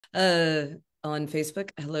uh, on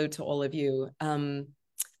Facebook. Hello to all of you. I'm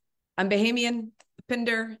Bahamian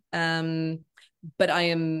Pinder, but I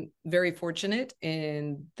am very fortunate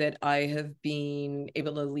in that I have been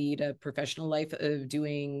able to lead a professional life of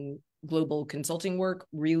doing global consulting work,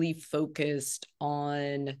 really focused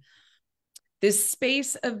on this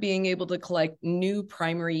space of being able to collect new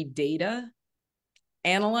primary data,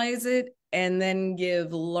 analyze it, and then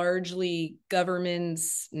give largely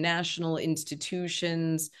governments, national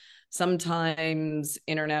institutions, sometimes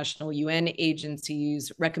international UN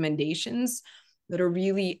agencies recommendations that are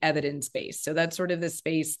really evidence-based. So that's sort of the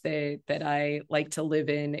space that I like to live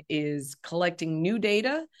in, is collecting new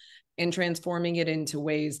data and transforming it into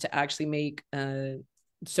ways to actually make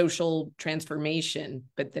social transformation,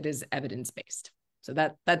 but that is evidence-based. So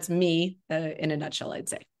that's me in a nutshell, I'd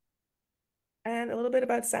say. And a little bit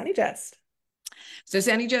about Sanigest. So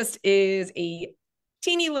Sanigest is a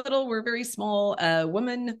teeny little, we're very small,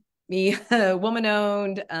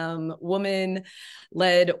 woman-owned,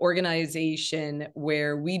 woman-led organization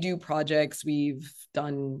where we do projects. We've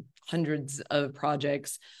done hundreds of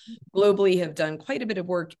projects globally, have done quite a bit of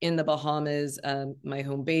work in the Bahamas, my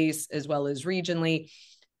home base, as well as regionally.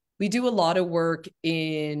 We do a lot of work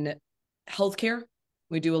in healthcare.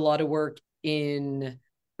 We do a lot of work in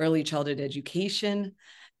early childhood education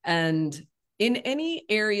and in any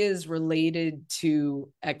areas related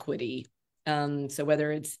to equity. So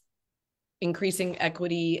whether it's increasing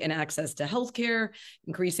equity and access to healthcare,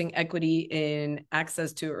 increasing equity in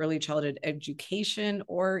access to early childhood education,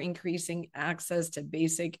 or increasing access to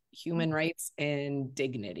basic human rights and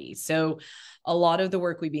dignity. So a lot of the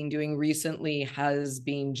work we've been doing recently has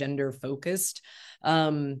been gender focused,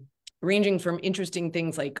 ranging from interesting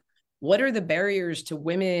things like what are the barriers to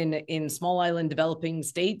women in small island developing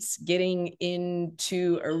states getting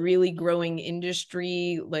into a really growing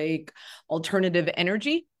industry like alternative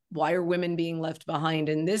energy? Why are women being left behind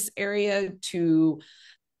in this area, to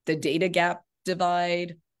the data gap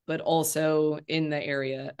divide, but also in the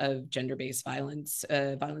area of gender-based violence,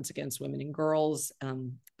 violence against women and girls.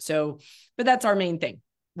 But that's our main thing.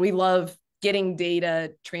 We love getting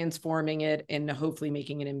data, transforming it, and hopefully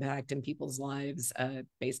making an impact in people's lives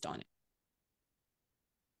based on it.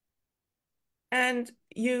 And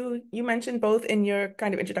you mentioned both in your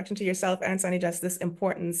kind of introduction to yourself and Sanigest this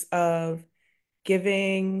importance of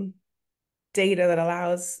giving data that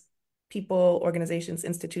allows people, organizations,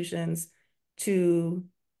 institutions to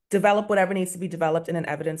develop whatever needs to be developed in an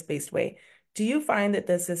evidence-based way. Do you find that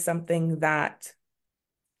this is something that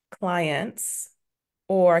clients,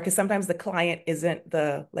 or because sometimes the client isn't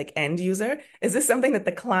the like end user, is this something that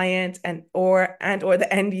the client and or the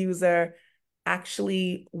end user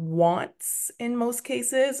actually wants in most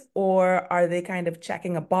cases, or are they kind of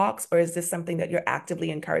checking a box, or is this something that you're actively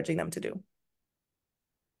encouraging them to do?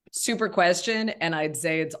 Super question, and I'd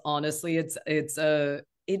say it's honestly it's a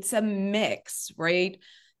mix, right?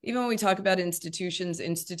 Even when we talk about institutions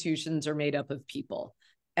are made up of people,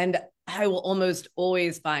 and I will almost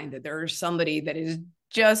always find that there is somebody that is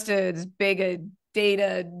just as big a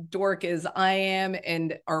data dork as I am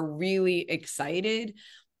and are really excited,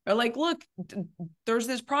 or like, look, there's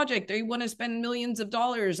this project, they want to spend millions of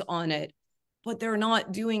dollars on it, but they're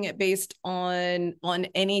not doing it based on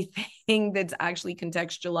anything that's actually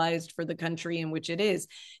contextualized for the country in which it is.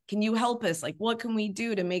 Can you help us? Like, what can we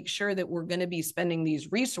do to make sure that we're going to be spending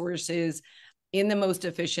these resources in the most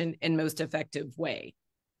efficient and most effective way?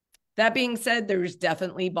 That being said, there's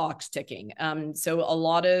definitely box ticking. So a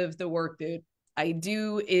lot of the work that I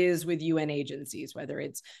do is with UN agencies, whether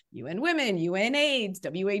it's UN Women, UN AIDS,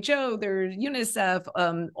 WHO, there's UNICEF,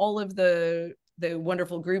 all of the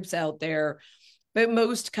wonderful groups out there. But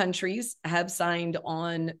most countries have signed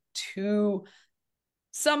on to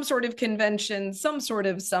some sort of convention, some sort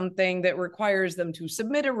of something that requires them to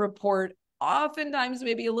submit a report, oftentimes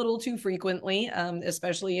maybe a little too frequently,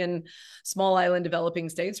 especially in small island developing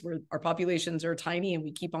states where our populations are tiny and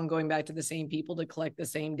we keep on going back to the same people to collect the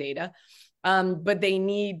same data. But they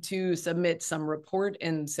need to submit some report.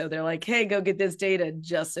 And so they're like, hey, go get this data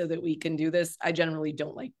just so that we can do this. I generally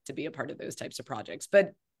don't like to be a part of those types of projects,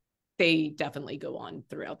 but they definitely go on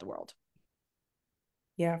throughout the world.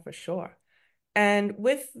 Yeah, for sure. And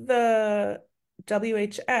with the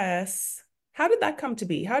WHS, how did that come to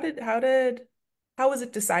be? How was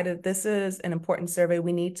it decided this is an important survey?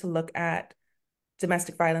 We need to look at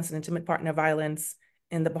domestic violence and intimate partner violence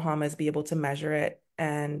in the Bahamas, be able to measure it,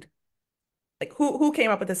 and like who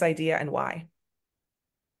came up with this idea and why?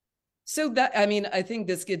 So that, I mean, I think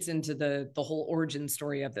this gets into the whole origin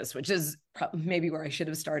story of this, which is maybe where I should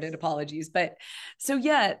have started. Apologies, but so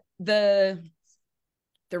yeah, the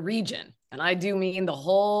region. and I do mean the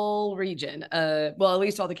whole region, well, at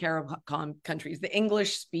least all the CARICOM countries, the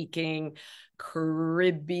English speaking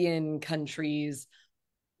Caribbean countries,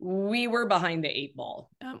 we were behind the eight ball.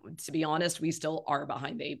 To be honest, we still are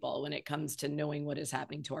behind the eight ball when it comes to knowing what is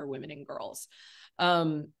happening to our women and girls.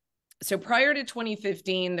 So prior to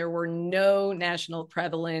 2015, there were no national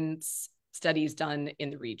prevalence studies done in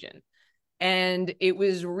the region. And it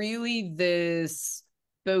was really this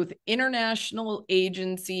both international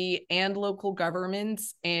agency and local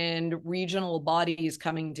governments and regional bodies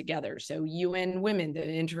coming together. So UN Women, the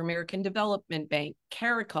Inter-American Development Bank,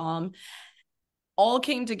 CARICOM, all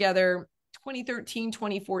came together 2013,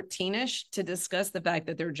 2014-ish to discuss the fact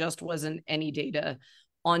that there just wasn't any data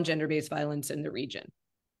on gender-based violence in the region.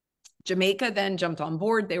 Jamaica then jumped on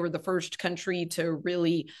board. They were the first country to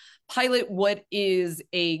really pilot what is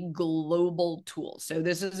a global tool. So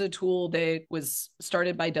this is a tool that was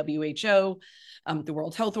started by WHO, the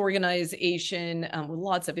World Health Organization, with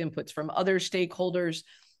lots of inputs from other stakeholders.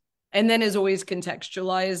 And then is always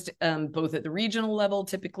contextualized, both at the regional level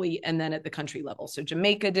typically, and then at the country level. So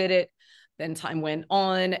Jamaica did it, then time went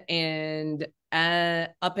on, and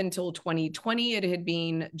up until 2020, it had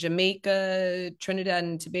been Jamaica, Trinidad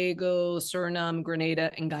and Tobago, Suriname, Grenada,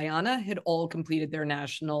 and Guyana had all completed their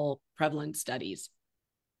national prevalence studies.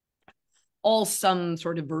 All some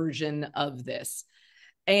sort of version of this.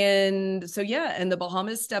 And so, yeah, and the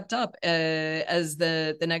Bahamas stepped up as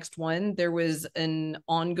the next one. There was an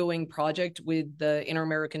ongoing project with the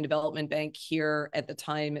Inter-American Development Bank here at the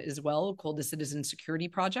time as well, called the Citizen Security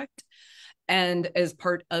Project. And as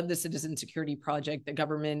part of the Citizen Security Project, the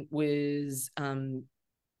government was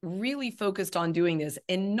really focused on doing this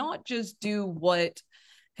and not just do what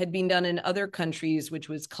had been done in other countries, which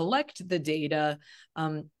was collect the data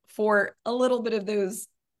for a little bit of those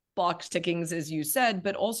box tickings, as you said,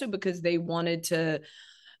 but also because they wanted to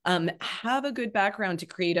have a good background to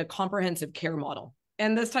create a comprehensive care model.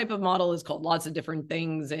 And this type of model is called lots of different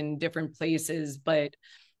things in different places, but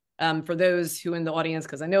for those who in the audience,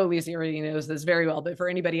 because I know Lisa already knows this very well, but for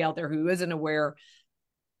anybody out there who isn't aware,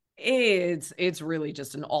 it's really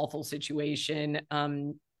just an awful situation.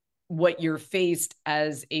 What you're faced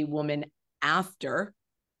as a woman after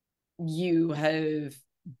you have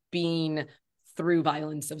been through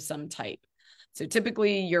violence of some type. So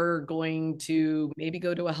typically you're going to maybe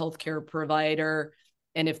go to a healthcare provider,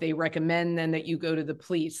 and if they recommend then that you go to the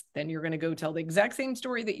police, then you're going to go tell the exact same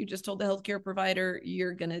story that you just told the healthcare provider.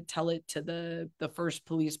 You're going to tell it to the first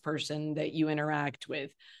police person that you interact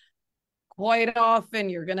with. Quite often,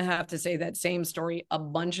 you're going to have to say that same story a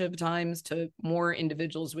bunch of times to more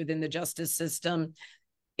individuals within the justice system,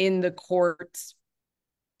 in the courts.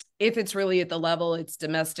 If it's really at the level, it's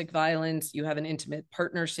domestic violence, you have an intimate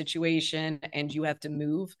partner situation and you have to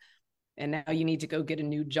move, and now you need to go get a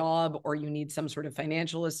new job or you need some sort of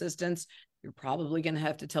financial assistance, you're probably going to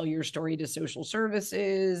have to tell your story to social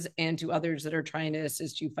services and to others that are trying to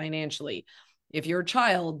assist you financially. If your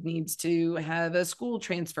child needs to have a school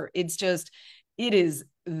transfer, it is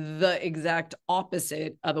the exact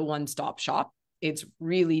opposite of a one-stop shop. It's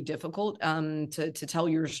really difficult to tell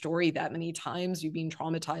your story that many times. You've been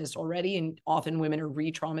traumatized already, and often women are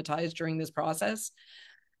re-traumatized during this process.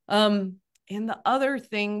 And the other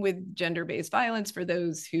thing with gender-based violence, for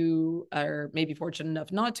those who are maybe fortunate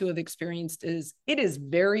enough not to have experienced, is it is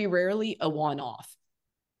very rarely a one-off.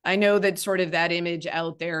 I know that sort of that image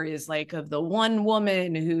out there is like of the one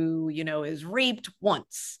woman who, is raped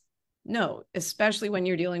once. No, especially when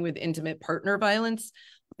you're dealing with intimate partner violence.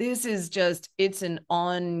 This is it's an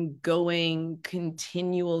ongoing,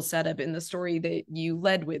 continual setup. In the story that you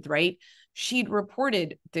led with, right? She'd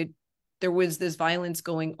reported that there was this violence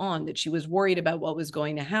going on, that she was worried about what was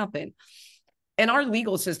going to happen. And our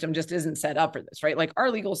legal system just isn't set up for this, right? Like our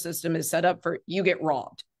legal system is set up for you get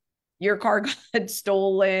robbed, your car got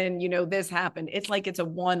stolen, this happened. It's like it's a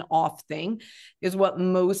one-off thing is what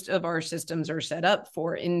most of our systems are set up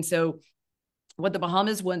for. And so what the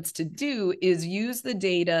Bahamas wants to do is use the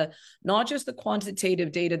data, not just the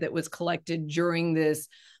quantitative data that was collected during this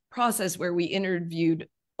process where we interviewed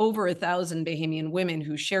over 1,000 Bahamian women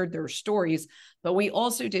who shared their stories, but we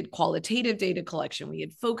also did qualitative data collection. We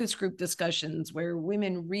had focus group discussions where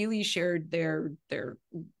women really shared their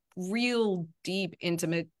real deep,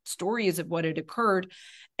 intimate stories of what had occurred.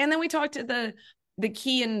 And then we talked to the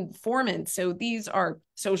key informants. So these are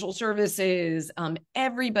social services,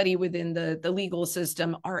 everybody within the legal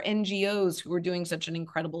system, our NGOs who are doing such an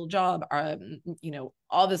incredible job,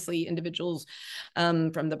 obviously individuals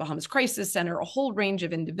from the Bahamas Crisis Center, a whole range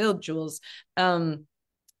of individuals, to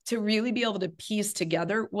really be able to piece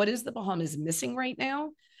together what is the Bahamas missing right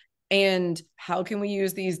now And how can we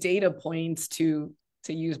use these data points to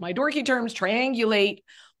use my dorky terms, triangulate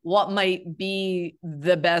what might be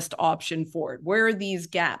the best option for it? Where are these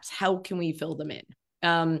gaps? How can we fill them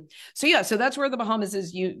in? So that's where the Bahamas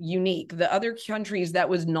is unique. The other countries, that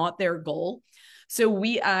was not their goal. So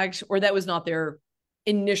that was not their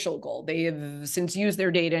initial goal. They have since used their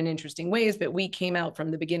data in interesting ways, but we came out from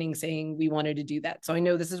the beginning saying we wanted to do that. So I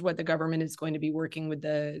know this is what the government is going to be working with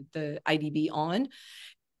the IDB on,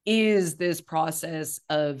 is this process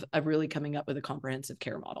of really coming up with a comprehensive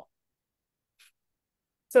care model.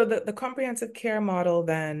 So the comprehensive care model,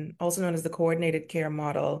 then also known as the coordinated care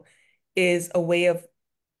model, is a way of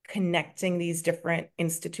connecting these different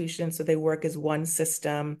institutions so they work as one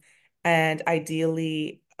system. And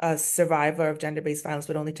ideally, a survivor of gender-based violence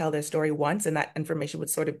would only tell their story once, and that information would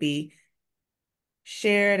sort of be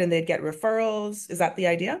shared and they'd get referrals. Is that the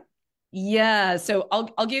idea? Yeah, so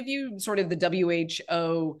I'll give you sort of the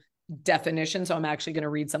WHO definition. So I'm actually going to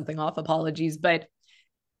read something off. Apologies, but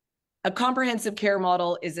a comprehensive care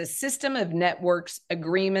model is a system of networks,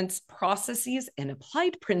 agreements, processes, and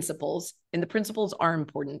applied principles, and the principles are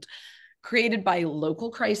important, created by local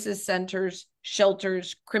crisis centers,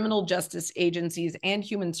 shelters, criminal justice agencies, and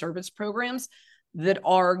human service programs that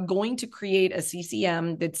are going to create a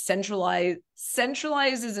CCM that centralizes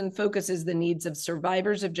and focuses the needs of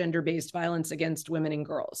survivors of gender-based violence against women and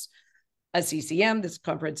girls. A CCM, this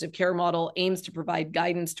comprehensive care model, aims to provide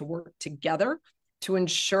guidance to work together to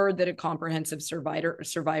ensure that a comprehensive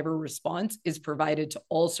survivor response is provided to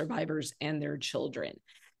all survivors and their children.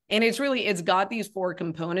 And it's got these four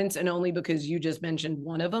components, and only because you just mentioned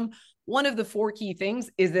one of them. One of the four key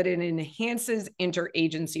things is that it enhances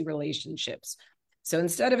interagency relationships. So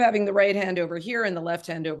instead of having the right hand over here and the left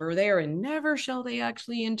hand over there, and never shall they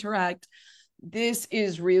actually interact, this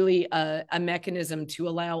is really a mechanism to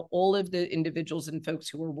allow all of the individuals and folks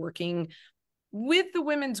who are working with the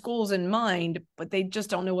women's goals in mind, but they just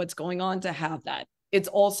don't know what's going on to have that. It's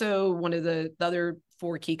also one of the other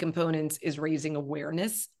four key components is raising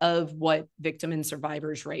awareness of what victim and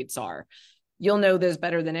survivors' rights are. You'll know this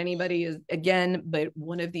better than anybody, again, but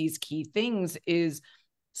one of these key things is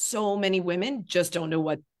so many women just don't know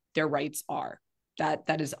what their rights are.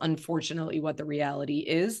 That is unfortunately what the reality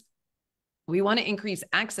is. We want to increase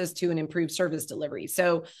access to and improve service delivery.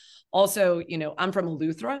 So also, I'm from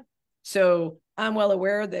Eleuthera, so I'm well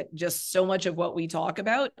aware that just so much of what we talk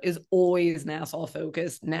about is always Nassau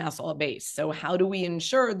focused, Nassau based. So how do we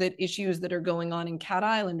ensure that issues that are going on in Cat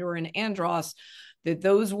Island or in Andros, that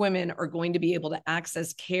those women are going to be able to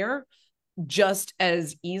access care just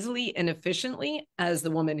as easily and efficiently as the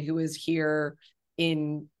woman who is here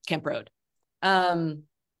in Kemp Road? And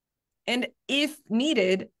if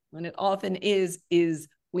needed, when it often is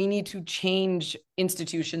we need to change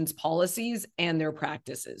institutions' policies and their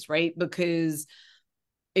practices, right? Because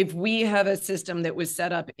if we have a system that was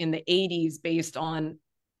set up in the 80s based on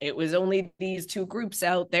it was only these two groups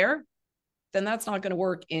out there, then that's not going to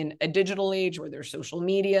work in a digital age where there's social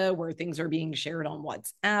media, where things are being shared on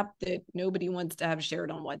WhatsApp that nobody wants to have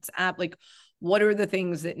shared on WhatsApp. Like, what are the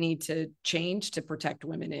things that need to change to protect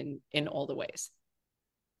women in all the ways?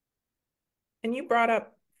 And you brought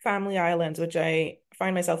up family islands, which I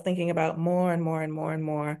find myself thinking about more and more and more and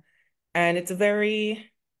more. And it's a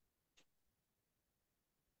very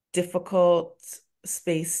difficult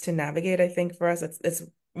space to navigate, I think, for us. It's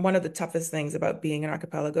one of the toughest things about being an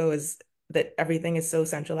archipelago is that everything is so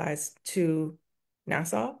centralized to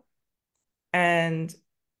Nassau. And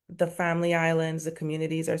the family islands, the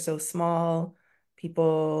communities are so small.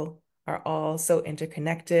 People are all so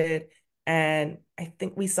interconnected. And I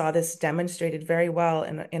think we saw this demonstrated very well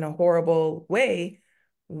in a horrible way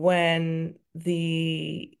when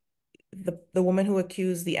the woman who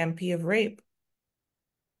accused the MP of rape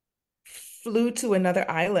flew to another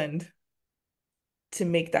island to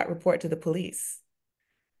make that report to the police.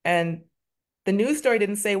 And the news story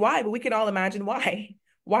didn't say why, but we can all imagine why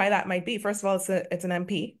that might be. First of all, it's an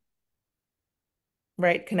MP,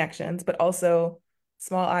 right? Connections, but also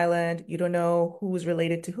small island. You don't know who's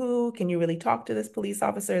related to who. Can you really talk to this police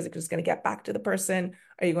officer? Is it just going to get back to the person?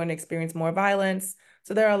 Are you going to experience more violence?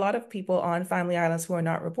 So there are a lot of people on family islands who are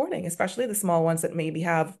not reporting, especially the small ones that maybe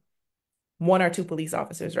have one or two police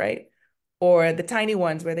officers, right? Or the tiny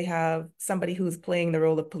ones where they have somebody who's playing the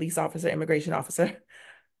role of police officer, immigration officer,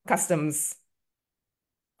 customs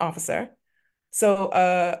officer. So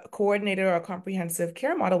a coordinator or a comprehensive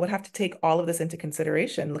care model would have to take all of this into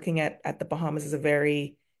consideration. Looking at the Bahamas is a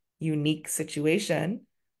very unique situation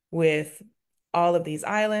with all of these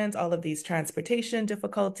islands, all of these transportation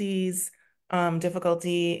difficulties,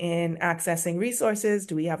 difficulty in accessing resources.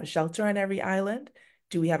 Do we have a shelter on every island?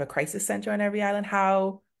 do we have a crisis center on every island?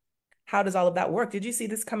 How does all of that work? Did you see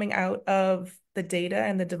this coming out of the data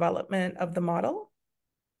and the development of the model?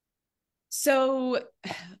 So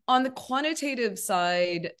on the quantitative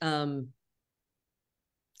side,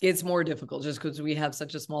 it's more difficult just because we have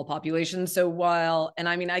such a small population. So while, and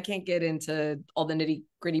I mean, I can't get into all the nitty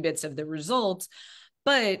gritty bits of the results,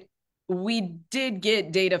 but we did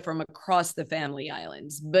get data from across the family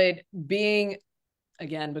islands. But being,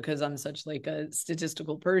 again, because I'm such like a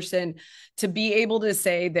statistical person, to be able to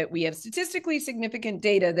say that we have statistically significant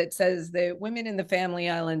data that says that women in the family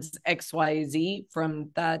islands XYZ from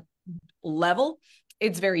that level,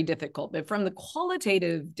 it's very difficult. But from the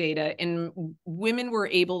qualitative data, and women were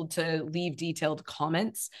able to leave detailed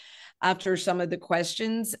comments after some of the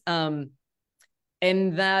questions.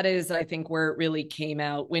 And that is, I think, where it really came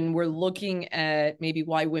out when we're looking at maybe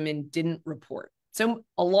why women didn't report. So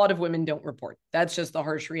a lot of women don't report. That's just the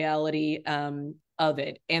harsh reality of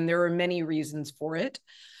it. And there are many reasons for it.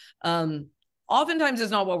 Oftentimes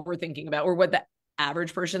it's not what we're thinking about or what the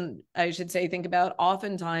average person, I should say, think about.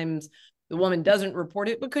 Oftentimes the woman doesn't report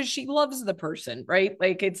it because she loves the person, right?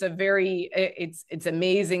 Like it's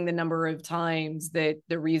amazing the number of times that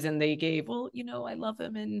the reason they gave, well, I love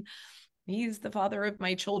him and he's the father of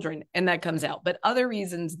my children, and that comes out. But other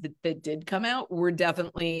reasons that did come out were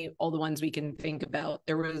definitely all the ones we can think about.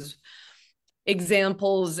 There was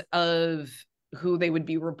examples of who they would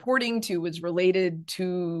be reporting to was related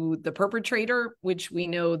to the perpetrator, which we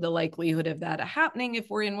know the likelihood of that happening if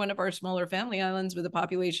we're in one of our smaller family islands with a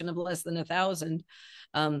population of less than 1,000.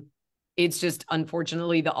 It's just,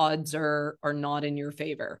 unfortunately, the odds are not in your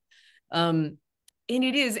favor. And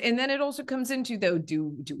it is. And then it also comes into, though,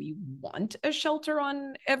 do we want a shelter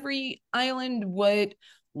on every island? What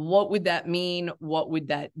would that mean? What would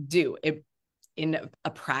that do? In a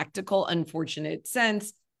practical, unfortunate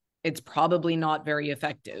sense, it's probably not very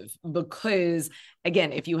effective because,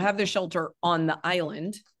 again, if you have the shelter on the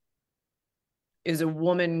island, is a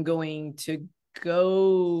woman going to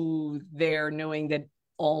go there knowing that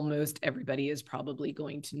almost everybody is probably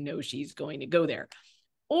going to know she's going to go there?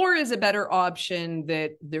 Or is a better option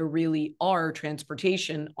that there really are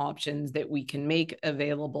transportation options that we can make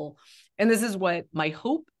available? And this is what my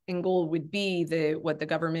hope and goal would be, that what the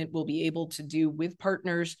government will be able to do with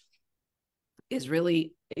partners is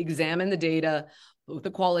really examine the data, both the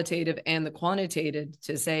qualitative and the quantitative,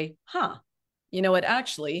 to say, you know what,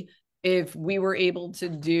 actually, if we were able to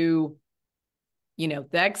do, the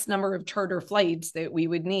X number of charter flights that we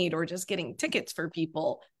would need, or just getting tickets for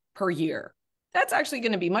people per year, that's actually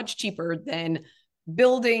going to be much cheaper than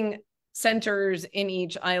building centers in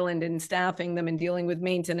each island and staffing them and dealing with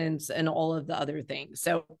maintenance and all of the other things.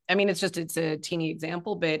 So, I mean, it's a teeny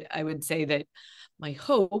example, but I would say that my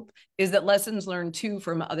hope is that lessons learned too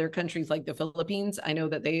from other countries like the Philippines. I know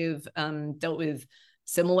that they've dealt with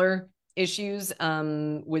similar issues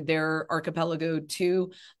with their archipelago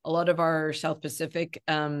too. A lot of our South Pacific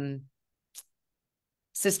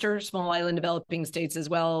sister small island developing states as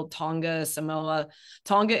well, Tonga, Samoa,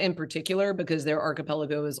 Tonga in particular, because their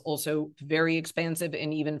archipelago is also very expansive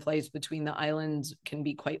and even flights between the islands can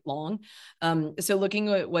be quite long. So looking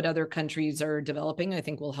at what other countries are developing, I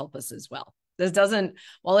think will help us as well. This doesn't,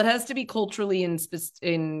 while it has to be culturally and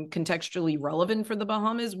contextually relevant for the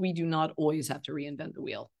Bahamas, we do not always have to reinvent the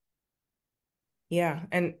wheel. Yeah,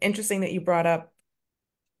 and interesting that you brought up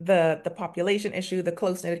the population issue, the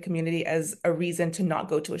close-knit community, as a reason to not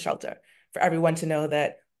go to a shelter, for everyone to know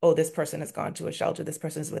that, oh, this person has gone to a shelter, this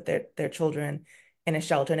person's with their children in a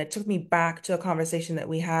shelter. And it took me back to a conversation that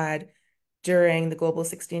we had during the Global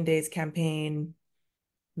 16 Days campaign,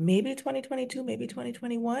 maybe 2022, maybe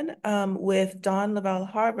 2021, with Don Lavelle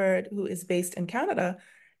Harvard, who is based in Canada,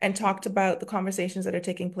 and talked about the conversations that are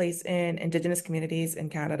taking place in Indigenous communities in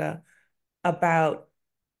Canada about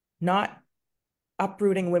not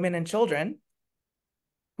uprooting women and children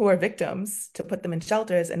who are victims to put them in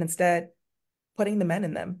shelters, and instead putting the men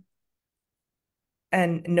in them,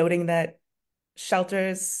 and noting that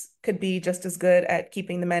shelters could be just as good at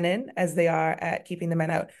keeping the men in as they are at keeping the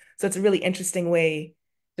men out. So it's a really interesting way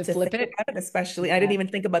To to flip think it. about it, especially, I didn't even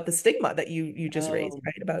think about the stigma that you just raised, Oh.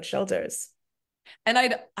 right, about shelters. And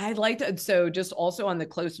I'd like to, so just also on the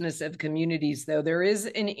closeness of communities, though, there is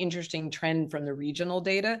an interesting trend from the regional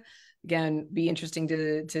data. Again, be interesting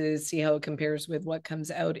to see how it compares with what comes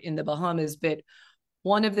out in the Bahamas. But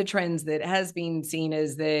one of the trends that has been seen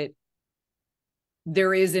is that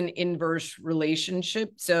there is an inverse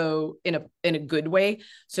relationship, so in a good way.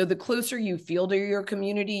 So the closer you feel to your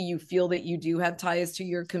community, you feel that you do have ties to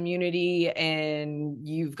your community and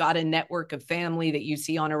you've got a network of family that you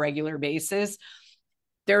see on a regular basis,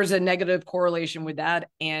 there's a negative correlation with that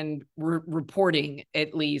and reporting,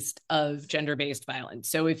 at least, of gender-based violence.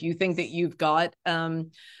 So if you think that you've got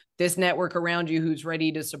this network around you who's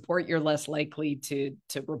ready to support, you're less likely to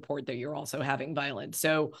report that you're also having violence.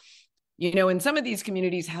 So, you know, in some of these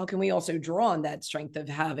communities, how can we also draw on that strength of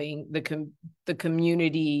having the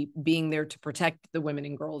community being there to protect the women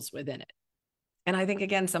and girls within it? And I think,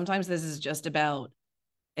 again, sometimes this is just about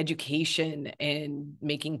education and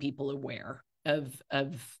making people aware of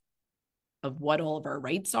what all of our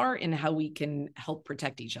rights are and how we can help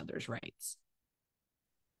protect each other's rights.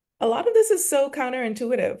 A lot of this is so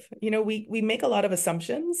counterintuitive. You know, we make a lot of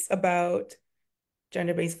assumptions about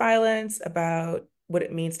gender-based violence, about what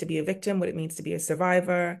it means to be a victim, what it means to be a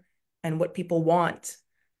survivor, and what people want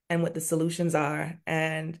and what the solutions are.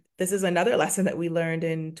 And this is another lesson that we learned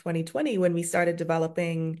in 2020 when we started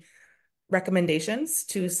developing recommendations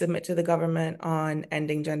to submit to the government on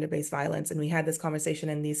ending gender-based violence. And we had this conversation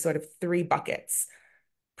in these sort of three buckets: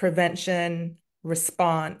 prevention,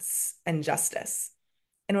 response, and justice.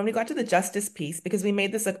 And when we got to the justice piece, because we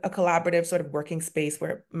made this a collaborative sort of working space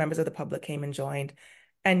where members of the public came and joined,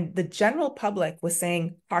 and the general public was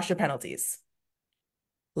saying harsher penalties,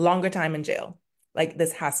 longer time in jail. Like,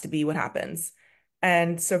 this has to be what happens.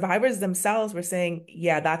 And survivors themselves were saying,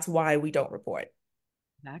 yeah, that's why we don't report.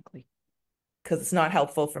 Exactly. Because it's not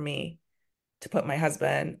helpful for me to put my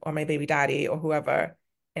husband or my baby daddy or whoever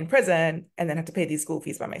in prison and then have to pay these school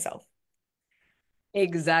fees by myself.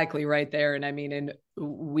 Exactly right there. And I mean, and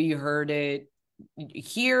we heard it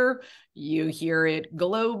here, you hear it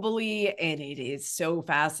globally, and it is so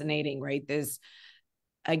fascinating, right? This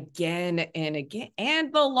again and again,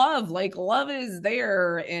 and the love is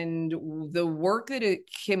there, and the work that it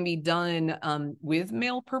can be done with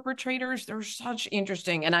male perpetrators. They're such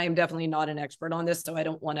interesting, and I am definitely not an expert on this, so I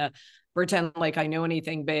don't want to pretend like I know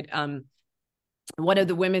anything, but one of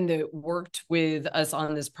the women that worked with us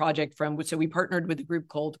on this project so we partnered with a group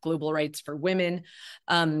called Global Rights for Women.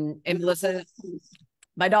 And Melissa,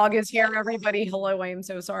 my dog is here, everybody. Hello, I am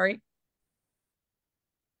so sorry.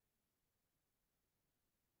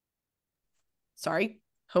 Sorry,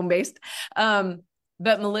 home-based. But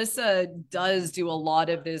Melissa does do a lot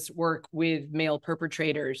of this work with male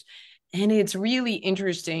perpetrators. And it's really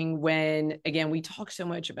interesting when, again, we talk so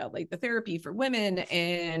much about like the therapy for women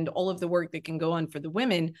and all of the work that can go on for the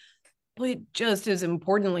women, but just as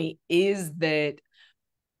importantly is that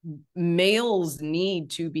males need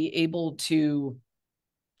to be able to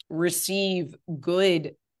receive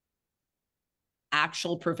good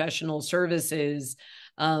actual professional services.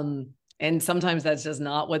 And sometimes that's just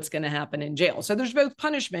not what's going to happen in jail. So there's both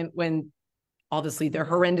punishment when obviously the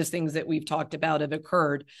horrendous things that we've talked about have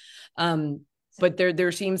occurred. But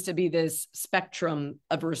there seems to be this spectrum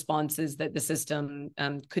of responses that the system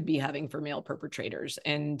could be having for male perpetrators.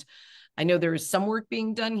 And I know there is some work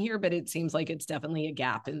being done here, but it seems like it's definitely a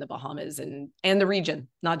gap in the Bahamas and the region,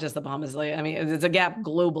 not just the Bahamas. I mean, it's a gap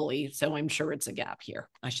globally, so I'm sure it's a gap here.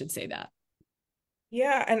 I should say that.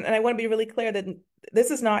 Yeah, and I want to be really clear that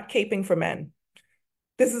this is not caping for men.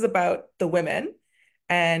 This is about the women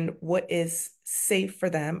and what is safe for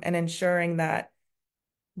them and ensuring that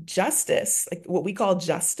justice, like what we call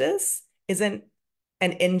justice, isn't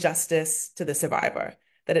an injustice to the survivor,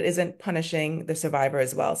 that it isn't punishing the survivor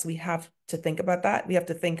as well. So we have to think about that. We have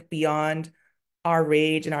to think beyond our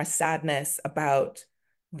rage and our sadness about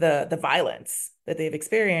the violence that they've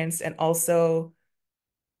experienced, and also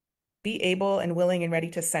be able and willing and ready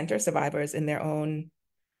to center survivors in their own,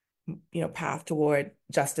 path toward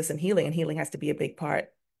justice and healing. And healing has to be a big part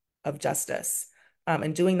of justice.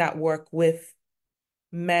 And doing that work with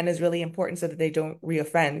men is really important so that they don't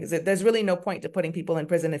reoffend, because there's really no point to putting people in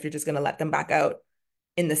prison if you're just going to let them back out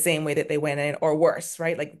in the same way that they went in or worse,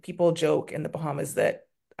 right? Like, people joke in the Bahamas that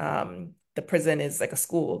the prison is like a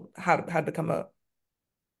school, how to become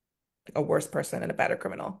a worse person and a better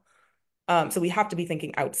criminal. So we have to be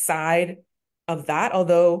thinking outside of that,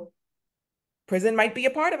 although prison might be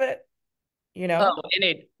a part of it, you know? Oh, and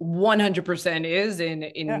it 100% is Yeah.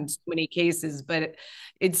 in so many cases, but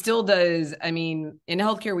it still does. I mean, in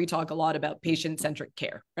healthcare, we talk a lot about patient-centric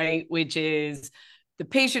care, right? Which is the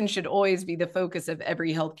patient should always be the focus of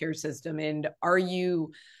every healthcare system. And are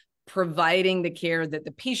you providing the care that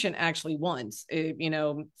the patient actually wants?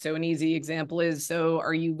 So an easy example is, so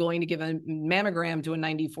are you going to give a mammogram to a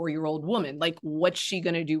 94-year-old woman? Like, what's she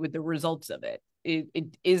going to do with the results of it?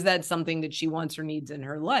 Is that something that she wants or needs in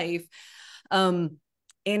her life? And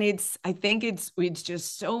I think it's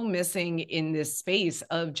just so missing in this space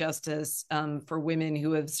of justice for women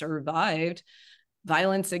who have survived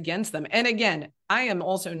violence against them. And again, I am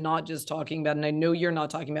also not just talking about, and I know you're not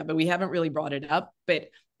talking about, but we haven't really brought it up, but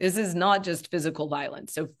this is not just physical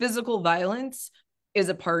violence. So physical violence is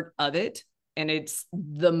a part of it, and it's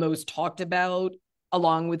the most talked about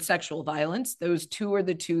along with sexual violence. Those two are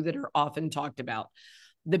the two that are often talked about.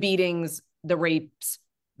 The beatings, the rapes,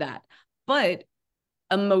 that. But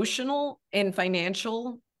emotional and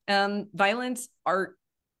financial violence are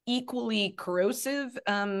equally corrosive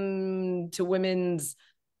to women's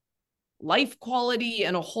life quality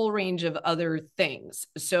and a whole range of other things.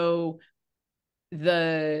 So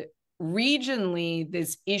the regionally,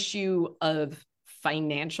 this issue of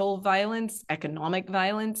financial violence, economic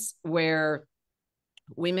violence, where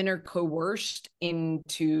women are coerced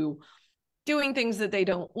into doing things that they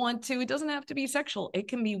don't want to. It doesn't have to be sexual. It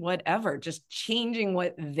can be whatever, just changing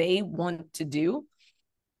what they want to do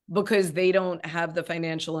because they don't have the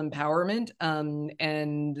financial empowerment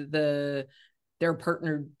and their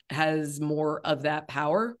partner has more of that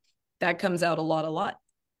power. That comes out a lot.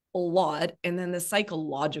 And then the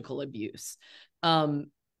psychological abuse.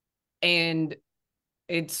 And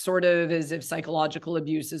it's sort of as if psychological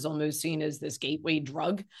abuse is almost seen as this gateway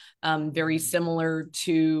drug, very similar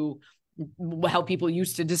to how people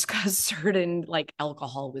used to discuss certain, like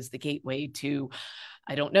alcohol was the gateway to,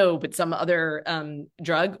 I don't know, but some other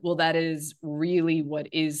drug. Well, that is really what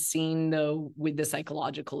is seen though with the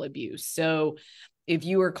psychological abuse. So if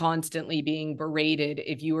you are constantly being berated,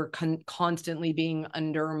 if you are constantly being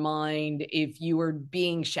undermined, if you are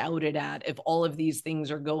being shouted at, if all of these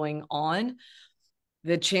things are going on,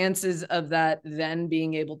 the chances of that then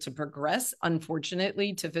being able to progress,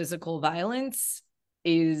 unfortunately, to physical violence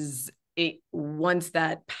is it once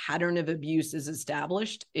that pattern of abuse is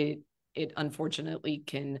established, it unfortunately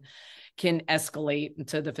can escalate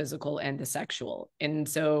to the physical and the sexual. And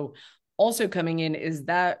so also coming in is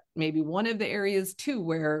that maybe one of the areas too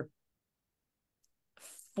where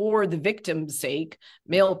for the victim's sake,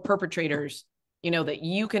 male perpetrators, that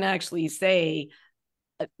you can actually say,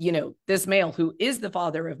 this male who is the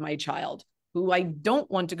father of my child, who I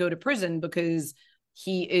don't want to go to prison because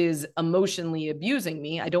he is emotionally abusing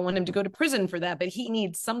me. I don't want him to go to prison for that, but he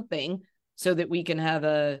needs something so that we can have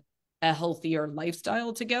a healthier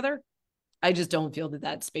lifestyle together. I just don't feel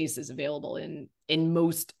that space is available in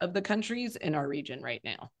most of the countries in our region right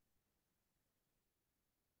now.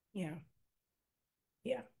 Yeah.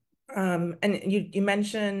 Yeah. And you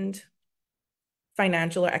mentioned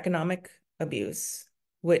financial or economic abuse,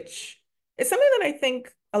 which is something that I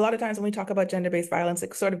think a lot of times when we talk about gender-based violence,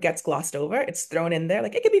 it sort of gets glossed over. It's thrown in there.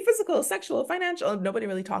 Like it could be physical, sexual, financial. Nobody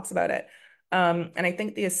really talks about it. And I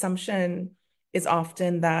think the assumption is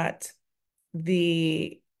often that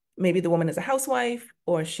maybe the woman is a housewife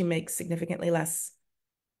or she makes significantly less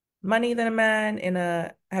money than a man in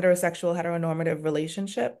a heteronormative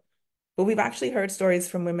relationship. But we've actually heard stories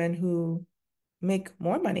from women who make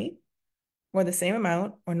more money or the same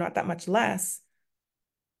amount or not that much less,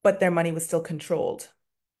 but their money was still controlled.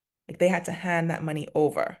 Like they had to hand that money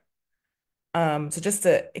over. So just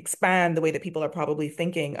to expand the way that people are probably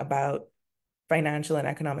thinking about financial and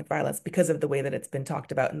economic violence because of the way that it's been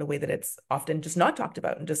talked about and the way that it's often just not talked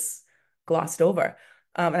about and just glossed over.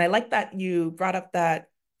 And I like that you brought up that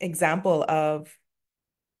example of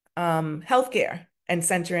healthcare and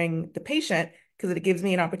centering the patient because it gives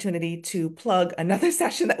me an opportunity to plug another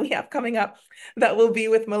session that we have coming up that will be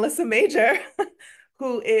with Melissa Major,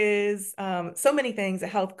 who is so many things, a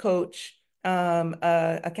health coach,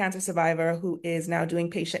 a cancer survivor who is now doing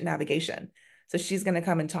patient navigation. So she's going to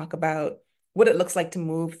come and talk about what it looks like to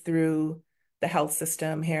move through the health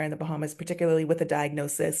system here in the Bahamas, particularly with a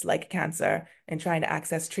diagnosis like cancer and trying to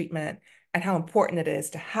access treatment, and how important it is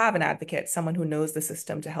to have an advocate, someone who knows the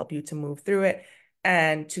system to help you to move through it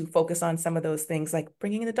and to focus on some of those things like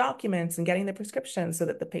bringing in the documents and getting the prescriptions so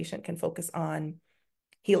that the patient can focus on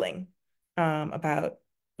healing,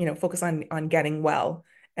 focus on getting well.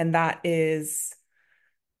 And that is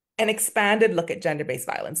an expanded look at gender-based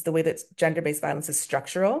violence, the way that gender-based violence is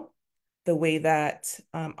structural, the way that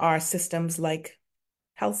our systems like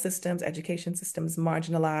health systems, education systems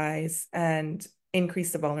marginalize and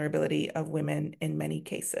increase the vulnerability of women in many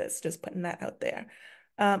cases, just putting that out there.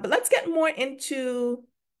 But let's get more into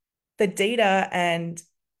the data and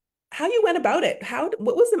how you went about it.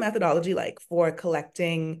 What was the methodology like for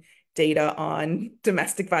collecting data on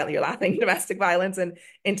domestic violence? You're laughing, domestic violence and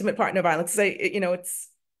intimate partner violence. So,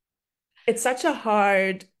 it's such a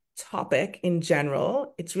hard topic in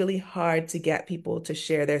general. It's really hard to get people to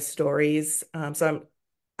share their stories.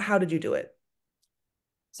 How did you do it?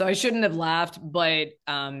 So I shouldn't have laughed, but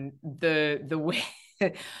the way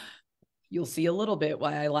you'll see a little bit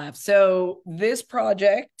why I laugh. So this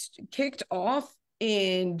project kicked off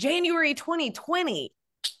in January 2020,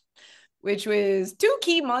 which was 2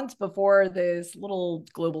 key months before this little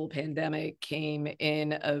global pandemic came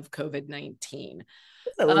in of COVID-19.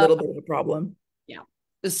 It's a little bit of a problem. Yeah.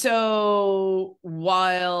 So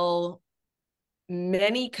while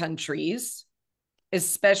many countries,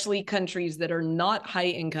 especially countries that are not high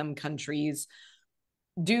income countries,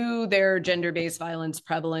 do their gender-based violence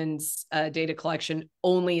prevalence data collection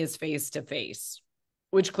only as face-to-face,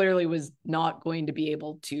 which clearly was not going to be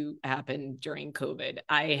able to happen during COVID.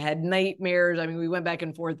 I had nightmares. I mean, we went back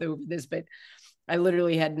and forth over this, but I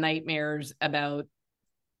literally had nightmares about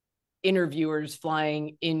interviewers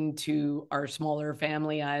flying into our smaller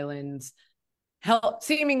family islands,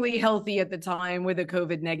 seemingly healthy at the time with a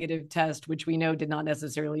COVID negative test, which we know did not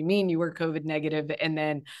necessarily mean you were COVID negative. And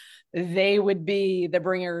then they would be the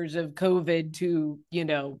bringers of COVID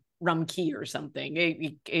to, Rum Key or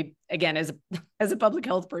something. Again, as a public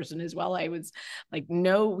health person as well, I was like,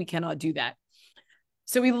 no, we cannot do that.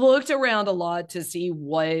 So we looked around a lot to see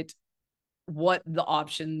what the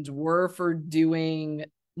options were for doing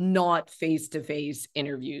not face-to-face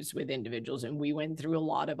interviews with individuals. And we went through a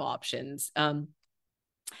lot of options. I'll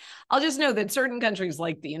just know that certain countries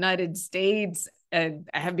like the United States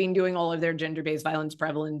have been doing all of their gender-based violence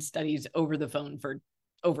prevalence studies over the phone for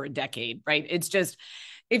over a decade, right? It's just,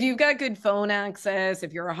 if you've got good phone access,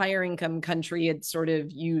 if you're a higher income country, it's sort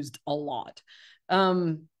of used a lot.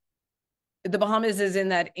 The Bahamas is in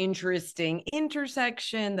that interesting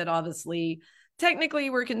intersection that obviously technically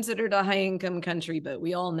we're considered a high income country, but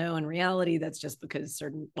we all know in reality that's just because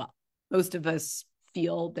most of us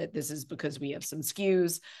feel that this is because we have some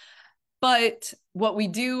skews. But what we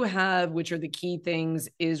do have, which are the key things,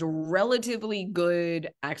 is relatively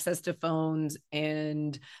good access to phones.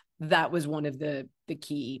 And that was one of the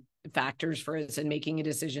key factors for us in making a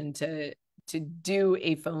decision to do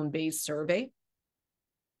a phone-based survey.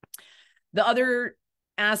 The other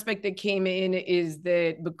aspect that came in is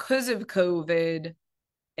that because of COVID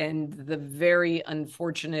and the very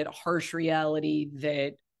unfortunate, harsh reality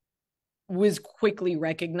that was quickly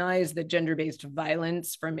recognized, that gender-based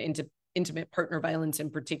violence from intimate partner violence in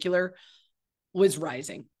particular was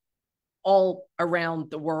rising all around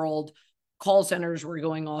the world. Call centers were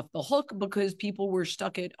going off the hook because people were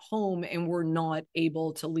stuck at home and were not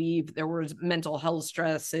able to leave. There was mental health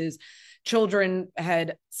stresses. Children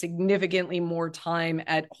had significantly more time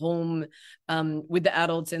at home with the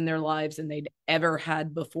adults in their lives than they'd ever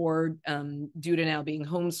had before, due to now being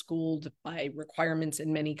homeschooled by requirements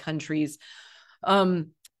in many countries.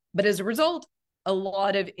 But as a result, a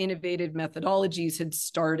lot of innovative methodologies had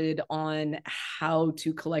started on how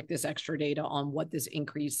to collect this extra data on what this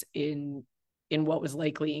increase in what was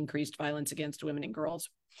likely increased violence against women and girls.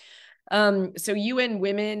 So UN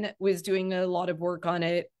Women was doing a lot of work on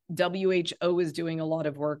it. WHO was doing a lot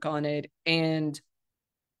of work on it. And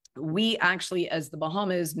we actually, as the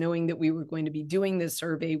Bahamas, knowing that we were going to be doing this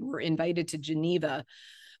survey, were invited to Geneva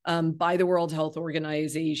by the World Health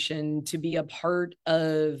Organization to be a part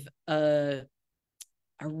of a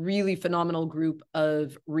really phenomenal group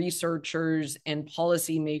of researchers and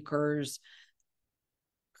policymakers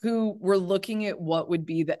who were looking at what would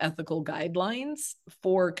be the ethical guidelines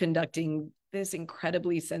for conducting this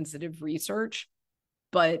incredibly sensitive research,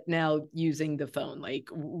 but now using the phone. Like,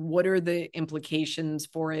 what are the implications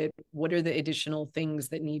for it? What are the additional things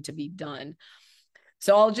that need to be done?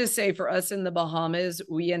 So I'll just say, for us in the Bahamas,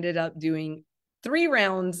 we ended up doing 3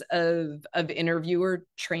 rounds of interviewer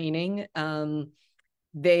training.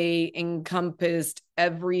 They encompassed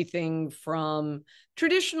everything from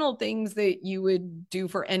traditional things that you would do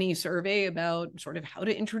for any survey about sort of how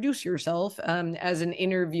to introduce yourself as an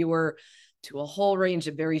interviewer, to a whole range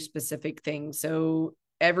of very specific things. So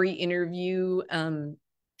every interview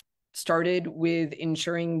started with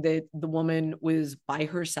ensuring that the woman was by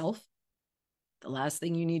herself. The last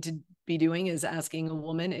thing you need to be doing is asking a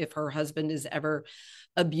woman if her husband has ever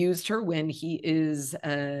abused her when he is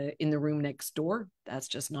in the room next door. That's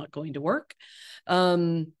just not going to work.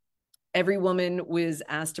 Every woman was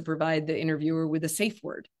asked to provide the interviewer with a safe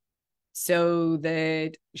word so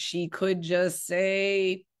that she could just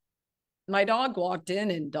say, my dog walked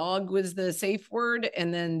in, and dog was the safe word.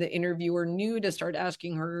 And then the interviewer knew to start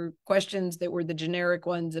asking her questions that were the generic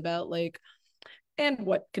ones about, like, and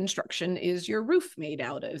what construction is your roof made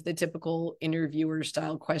out of? The typical interviewer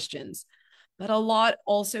style questions. But a lot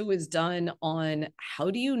also was done on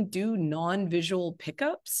how do you do non-visual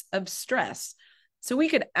pickups of stress? So we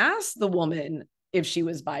could ask the woman if she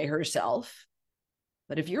was by herself.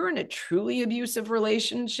 But if you're in a truly abusive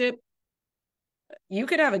relationship, you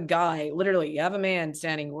could have a guy, literally, you have a man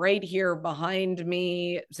standing right here behind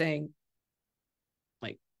me saying,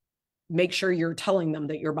 like, make sure you're telling them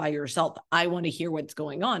that you're by yourself. I want to hear what's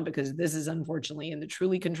going on, because this is, unfortunately, in the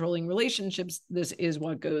truly controlling relationships, this is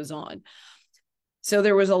what goes on. So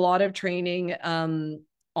there was a lot of training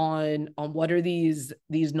on what are these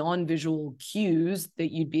non-visual cues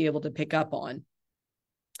that you'd be able to pick up on.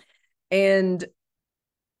 And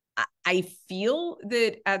I feel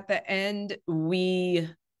that at the end, we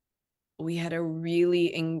had a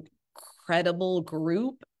really incredible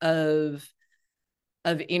group of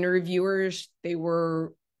interviewers. They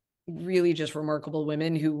were really just remarkable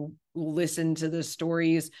women who listened to the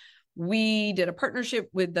stories. We did a partnership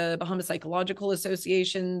with the Bahamas Psychological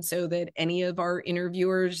Association, so that any of our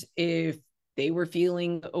interviewers, if they were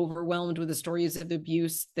feeling overwhelmed with the stories of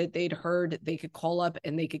abuse that they'd heard, they could call up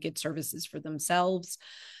and they could get services for themselves.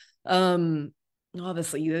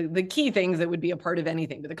 Obviously, the key things that would be a part of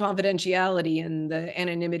anything, but the confidentiality and the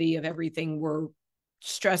anonymity of everything were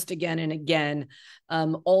stressed again and again.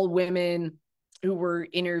 All women who were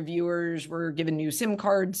interviewers were given new SIM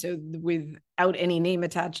cards, so without any name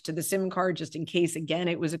attached to the SIM card, just in case, again,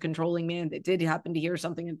 it was a controlling man that did happen to hear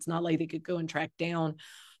something. It's not like they could go and track down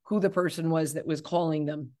who the person was that was calling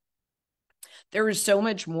them. There is so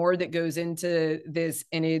much more that goes into this,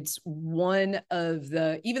 and it's one of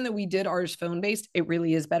the, even though we did ours phone based, it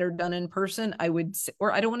really is better done in person. I would say,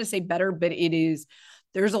 or I don't want to say better, but it is,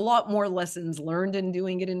 there's a lot more lessons learned in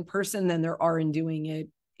doing it in person than there are in doing it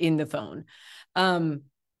in the phone.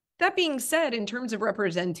 That being said, in terms of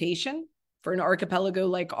representation for an archipelago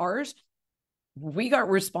like ours, we got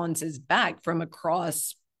responses back from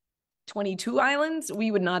across 22 islands. We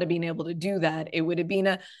would not have been able to do that. It would have been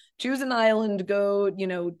a choose an island, go,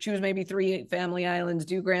 choose maybe 3 family islands,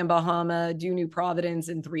 do Grand Bahama, do New Providence,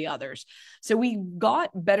 and 3 others. So we got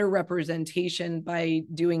better representation by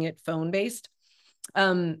doing it phone based.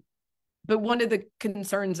 But one of the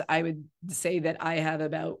concerns I would say that I have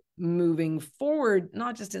about moving forward,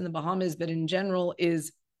 not just in the Bahamas, but in general,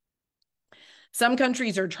 is some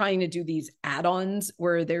countries are trying to do these add-ons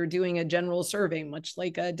where they're doing a general survey, much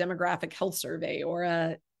like a demographic health survey or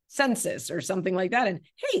a census or something like that. And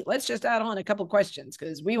hey, let's just add on a couple questions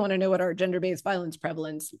because we want to know what our gender-based violence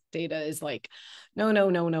prevalence data is like. No,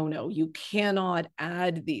 no, no, no, no. You cannot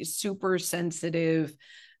add these super sensitive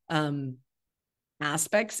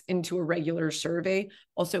aspects into a regular survey.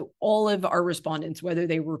 Also, all of our respondents, whether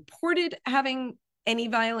they reported having any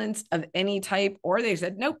violence of any type, or they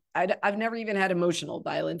said, nope, I've never even had emotional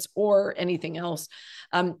violence or anything else.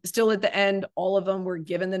 Still at the end, all of them were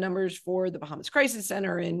given the numbers for the Bahamas Crisis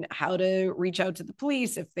Center and how to reach out to the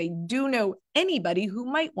police if they do know anybody who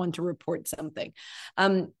might want to report something.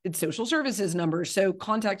 It's social services numbers. So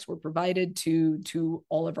contacts were provided to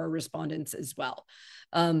all of our respondents as well.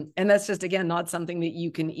 And that's just, again, not something that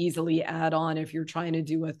you can easily add on if you're trying to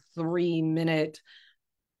do a 3-minute,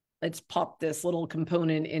 let's pop this little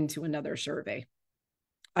component into another survey.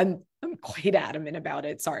 I'm quite adamant about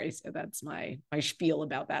it. Sorry. So that's my spiel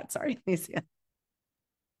about that. Sorry.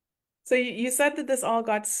 So you said that this all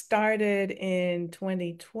got started in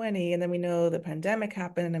 2020, and then we know the pandemic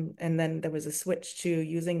happened, and then there was a switch to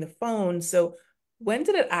using the phone. So when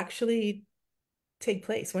did it actually take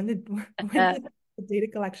place? When did the data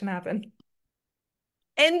collection happen?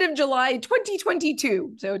 End of July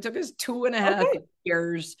 2022. So it took us 2.5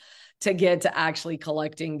 years to get to actually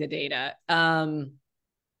collecting the data. And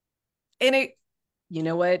it, you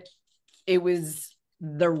know what? It was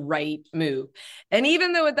the right move. And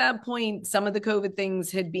even though at that point, some of the COVID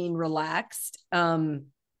things had been relaxed,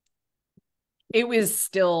 it was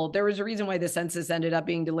still, there was a reason why the census ended up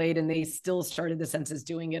being delayed, and they still started the census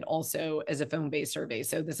doing it also as a phone-based survey.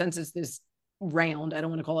 So the census this round, I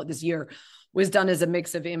don't want to call it this year, was done as a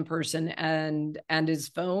mix of in-person and as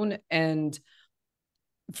phone. And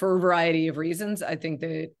for a variety of reasons, I think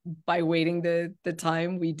that by waiting the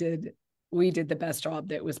time, we did the best job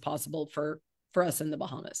that was possible for us in the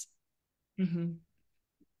Bahamas. Mm-hmm.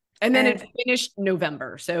 And then it finished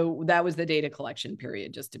November. So that was the data collection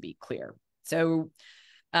period, just to be clear. So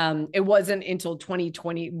it wasn't until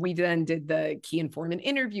 2020, we then did the key informant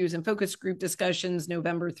interviews and focus group discussions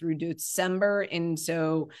November through December. And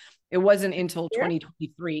so it wasn't until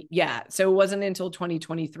 2023. Yeah. So it wasn't until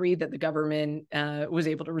 2023 that the government was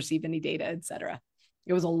able to receive any data, et cetera.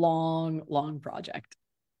 It was a long, long project.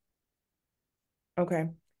 Okay.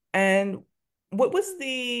 And what was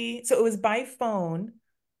so it was by phone.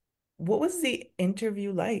 What was the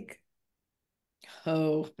interview like?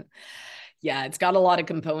 Oh, yeah, it's got a lot of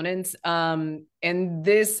components. And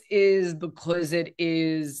this is because it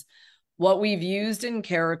is What we've used in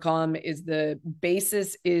CARICOM is the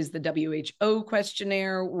basis is the WHO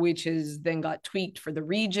questionnaire, which has then got tweaked for the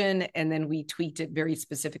region, and then we tweaked it very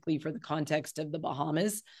specifically for the context of the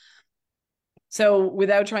Bahamas. So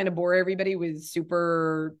without trying to bore everybody with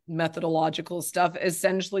super methodological stuff,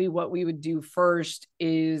 essentially what we would do first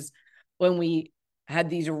is when we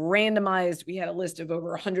had these randomized, we had a list of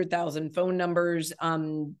over 100,000 phone numbers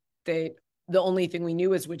that the only thing we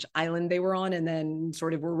knew is which island they were on, and then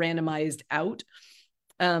sort of were randomized out.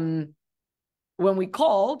 When we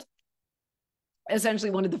called,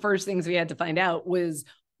 essentially one of the first things we had to find out was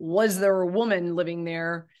there a woman living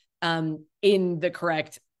there in the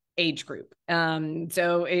correct age group?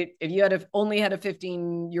 So if you had only had a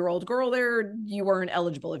 15-year-old girl there, you weren't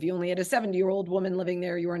eligible. If you only had a 70-year-old woman living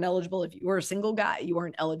there, you weren't eligible. If you were a single guy, you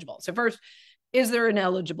weren't eligible. So first, is there an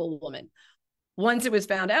eligible woman? Once it was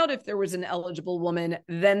found out if there was an eligible woman,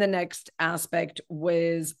 then the next aspect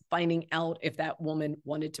was finding out if that woman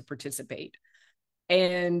wanted to participate.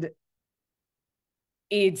 And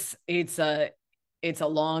it's a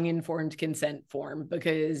long informed consent form,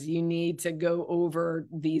 because you need to go over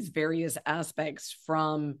these various aspects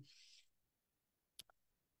from,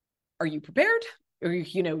 are you prepared? Or,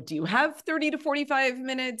 do you have 30 to 45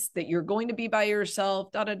 minutes that you're going to be by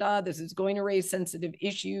yourself? This is going to raise sensitive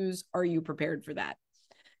issues. Are you prepared for that?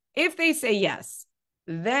 If they say yes,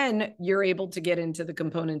 then you're able to get into the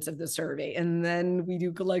components of the survey. And then we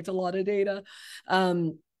do collect a lot of data.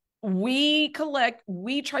 We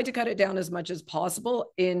try to cut it down as much as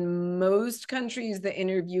possible. In most countries, the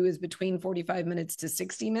interview is between 45 minutes to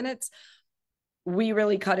 60 minutes. We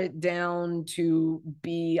really cut it down to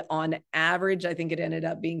be, on average, I think it ended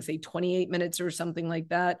up being, say, 28 minutes or something like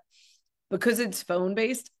that. Because it's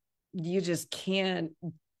phone-based, you just can't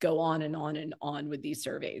go on and on and on with these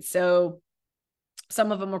surveys. So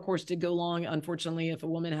some of them, of course, did go long. Unfortunately, if a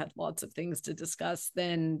woman had lots of things to discuss,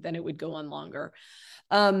 then it would go on longer.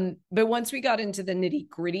 But once we got into the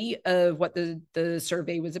nitty-gritty of what the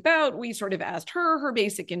survey was about, we sort of asked her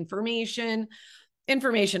basic information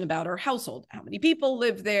about her household, how many people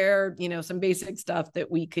live there, some basic stuff that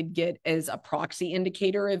we could get as a proxy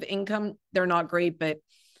indicator of income. They're not great, but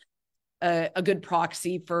a good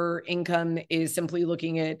proxy for income is simply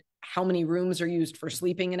looking at how many rooms are used for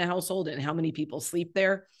sleeping in a household and how many people sleep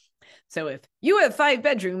there. So if you have 5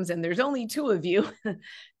 bedrooms and there's only 2 of you,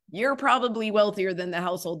 you're probably wealthier than the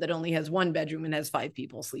household that only has 1 bedroom and has 5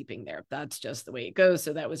 people sleeping there. That's just the way it goes.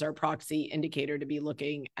 So that was our proxy indicator to be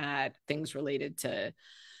looking at things related to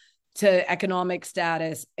economic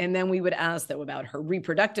status. And then we would ask them about her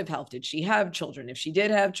reproductive health. Did she have children? If she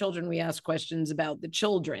did have children, we asked questions about the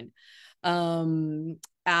children.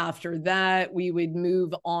 After that, we would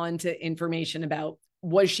move on to information about,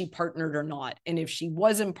 was she partnered or not? And if she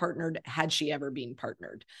wasn't partnered, had she ever been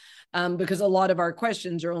partnered? Because a lot of our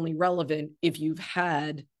questions are only relevant if you've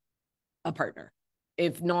had a partner.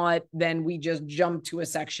 If not, then we just jump to a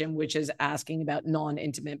section which is asking about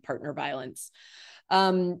non-intimate partner violence.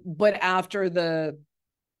 But after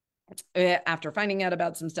finding out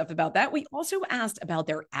about some stuff about that, we also asked about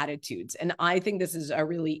their attitudes. And I think this is a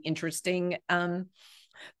really interesting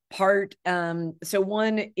part. So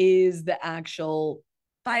one is the actual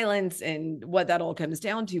violence and what that all comes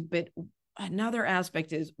down to. But another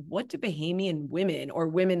aspect is, what do Bahamian women or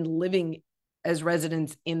women living as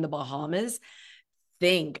residents in the Bahamas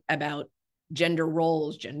think about gender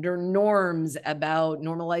roles, gender norms, about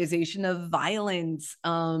normalization of violence?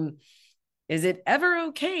 Is it ever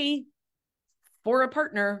okay for a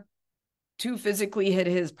partner to physically hit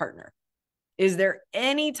his partner? Is there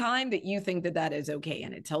any time that you think that is okay?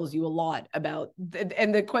 And it tells you a lot about,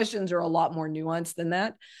 and the questions are a lot more nuanced than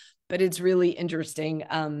that, but it's really interesting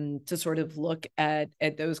to sort of look at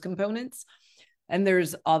those components. And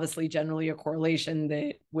there's obviously generally a correlation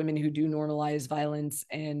that women who do normalize violence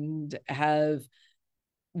and have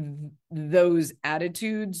those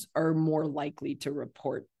attitudes are more likely to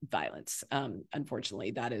report violence.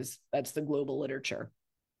 Unfortunately, that's the global literature.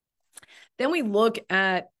 Then we look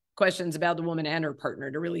at questions about the woman and her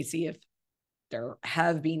partner to really see if there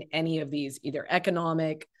have been any of these, either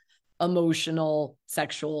economic, emotional,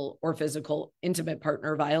 sexual, or physical intimate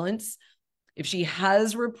partner violence. If she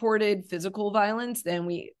has reported physical violence, then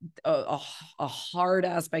a hard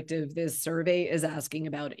aspect of this survey is asking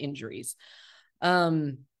about injuries.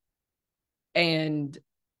 And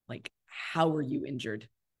like, how were you injured?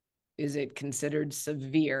 Is it considered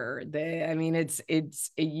severe?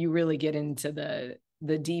 You really get into the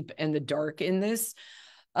deep and the dark in this.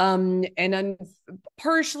 And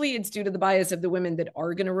partially it's due to the bias of the women that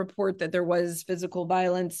are going to report that there was physical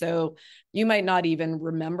violence. So you might not even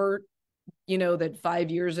remember that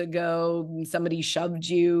 5 years ago somebody shoved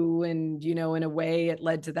you, and in a way it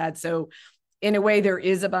led to that. So in a way there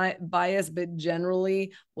is a bias, but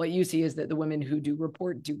generally what you see is that the women who do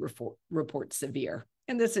report severe,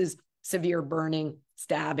 and this is severe burning,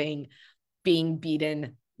 stabbing, being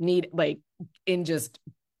beaten, in just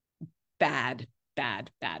bad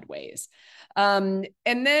ways. And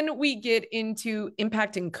then we get into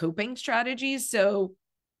impact and coping strategies. So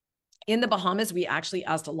in the Bahamas, we actually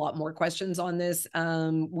asked a lot more questions on this.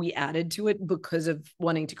 We added to it because of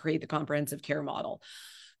wanting to create the comprehensive care model.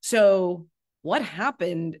 So what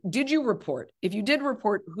happened? Did you report? If you did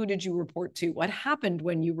report, who did you report to? What happened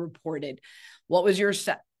when you reported? What was your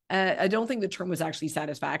I don't think the term was actually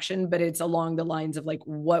satisfaction, but it's along the lines of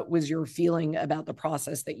what was your feeling about the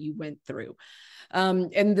process that you went through?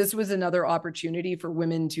 And this was another opportunity for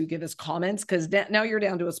women to give us comments, because now you're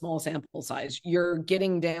down to a small sample size. You're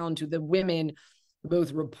getting down to the women who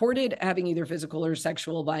both reported having either physical or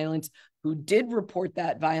sexual violence, who did report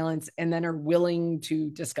that violence, and then are willing to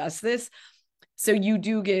discuss this. So you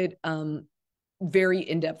do get very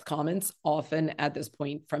in-depth comments often at this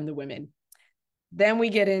point from the women. Then we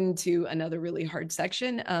get into another really hard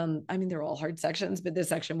section. They're all hard sections, but this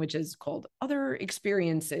section, which is called Other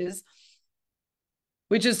Experiences,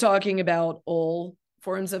 which is talking about all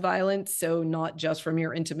forms of violence. So not just from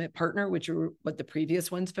your intimate partner, which are what the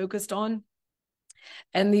previous ones focused on.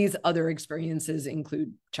 And these other experiences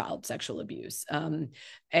include child sexual abuse.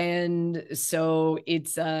 And so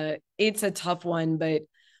it's a tough one, but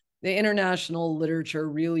the international literature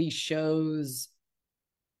really shows,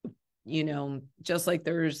 just like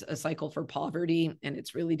there's a cycle for poverty and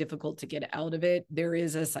it's really difficult to get out of it, there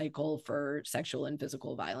is a cycle for sexual and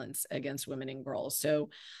physical violence against women and girls. So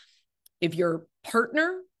if your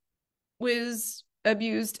partner was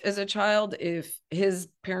abused as a child, if his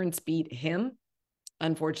parents beat him,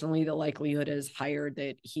 unfortunately, the likelihood is higher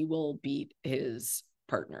that he will beat his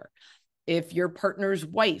partner. If your partner's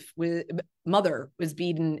mother was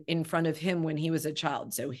beaten in front of him when he was a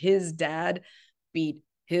child, so his dad beat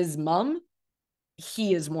his mom,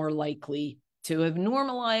 he is more likely to have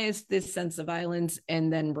normalized this sense of violence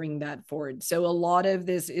and then bring that forward. So a lot of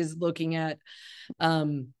this is looking at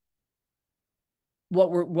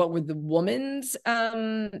what were the woman's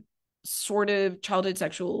sort of childhood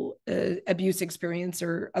sexual abuse experience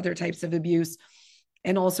or other types of abuse,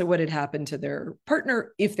 and also what had happened to their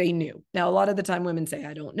partner if they knew. Now, a lot of the time women say,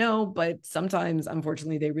 I don't know, but sometimes,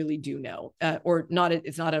 unfortunately, they really do know, or not.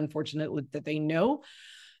 It's not unfortunate that they know,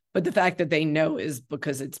 but the fact that they know is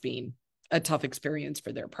because it's been a tough experience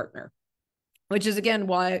for their partner, which is again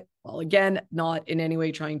why, again, not in any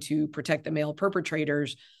way trying to protect the male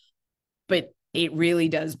perpetrators, but it really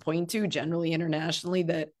does point to, generally internationally,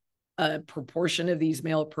 that a proportion of these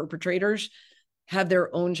male perpetrators have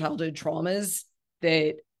their own childhood traumas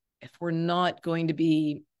that, if we're not going to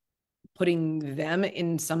be putting them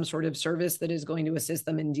in some sort of service that is going to assist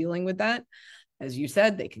them in dealing with that, as you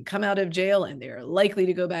said, they can come out of jail and they're likely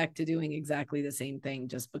to go back to doing exactly the same thing,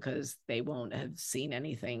 just because they won't have seen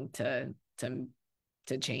anything to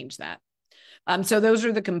change that. So those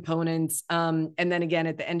are the components. And then again,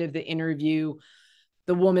 at the end of the interview,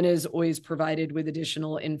 the woman is always provided with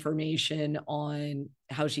additional information on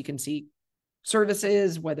how she can seek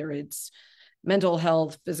services, whether it's mental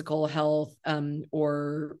health, physical health,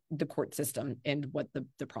 or the court system, and what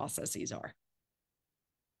the processes are.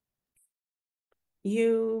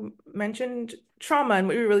 You mentioned trauma, and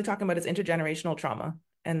what we were really talking about is intergenerational trauma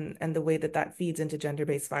and the way that feeds into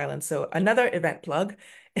gender-based violence. So another event plug,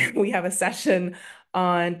 we have a session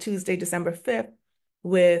on Tuesday, December 5th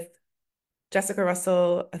with Jessica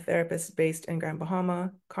Russell, a therapist based in Grand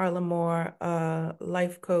Bahama, Carla Moore, a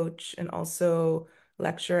life coach and also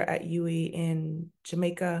lecturer at UWI in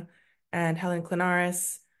Jamaica, and Helen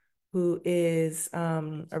Clinaris, who is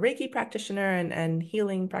a Reiki practitioner and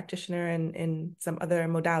healing practitioner and in some other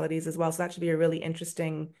modalities as well. So that should be a really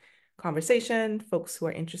interesting conversation. Folks who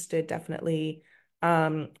are interested, definitely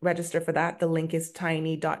register for that. The link is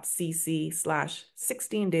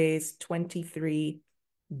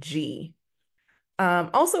tiny.cc/16days23G.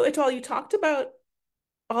 Also, Étoile, you talked about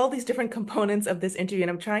all these different components of this interview, and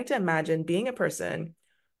I'm trying to imagine being a person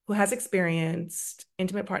who has experienced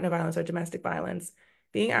intimate partner violence or domestic violence,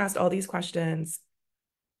 being asked all these questions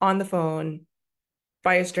on the phone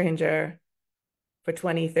by a stranger for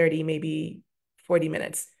 20, 30, maybe 40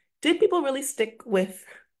 minutes. Did people really stick with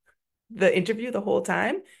the interview the whole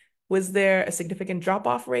time? Was there a significant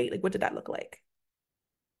drop-off rate? Like, what did that look like?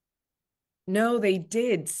 No, they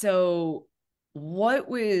did. So what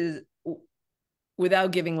was,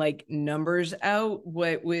 without giving numbers out,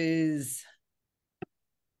 what was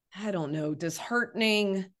I don't know,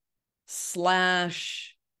 disheartening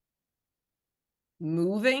slash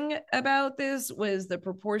moving about this was the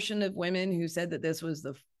proportion of women who said that this was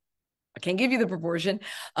the, I can't give you the proportion,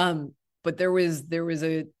 but there was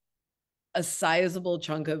a sizable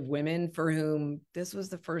chunk of women for whom this was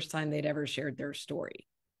the first time they'd ever shared their story.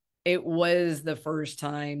 It was the first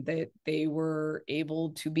time that they were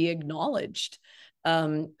able to be acknowledged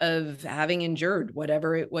of having endured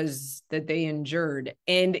whatever it was that they endured.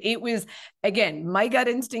 And it was, again, my gut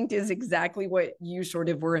instinct is exactly what you sort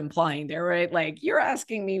of were implying there, right? Like, you're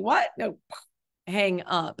asking me what? No, hang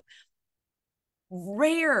up.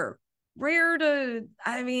 Rare, rare to,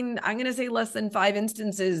 I mean, I'm going to say less than 5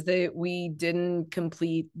 instances that we didn't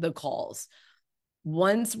complete the calls.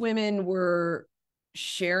 Once women were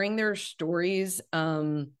sharing their stories,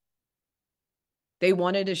 they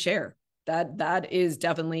wanted to share. That is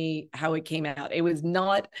definitely how it came out. It was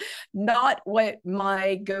not what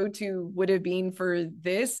my go-to would have been for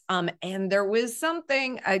this. And there was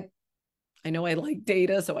something, I know I like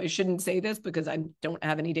data, so I shouldn't say this because I don't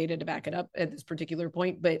have any data to back it up at this particular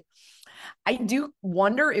point, but I do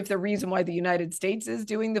wonder if the reason why the United States is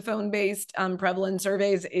doing the phone-based prevalence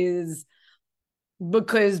surveys is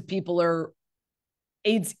because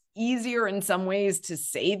it's easier in some ways to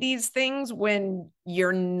say these things when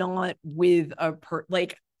you're not with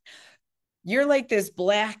like, you're like this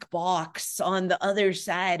black box on the other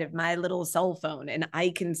side of my little cell phone, and I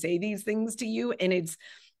can say these things to you, and it's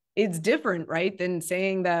different, right, than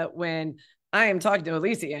saying that when I am talking to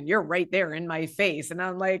Alicia and you're right there in my face and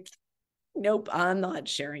I'm like, nope, I'm not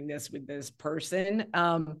sharing this with this person.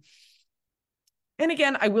 And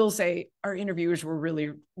again, I will say our interviewers were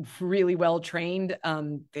really, really well trained.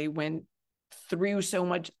 They went through so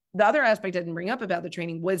much. The other aspect I didn't bring up about the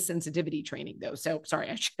training was sensitivity training, though. So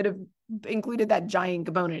sorry, I should have included that giant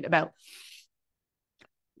component about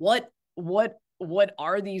what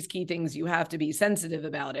are these key things you have to be sensitive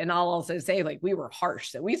about. And I'll also say, like, we were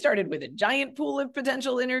harsh. So we started with a giant pool of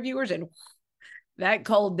potential interviewers, and that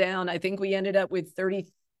culled down. I think we ended up with 30%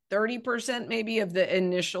 maybe of the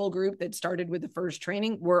initial group that started with the first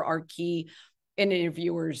training were our key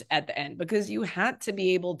interviewers at the end, because you had to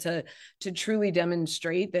be able to truly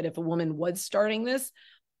demonstrate that if a woman was starting this,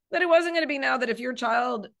 that it wasn't going to be now that if your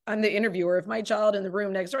child, I'm the interviewer, if my child in the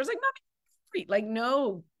room next door is like, not like,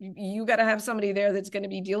 no, you got to have somebody there that's going to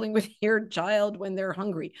be dealing with your child when they're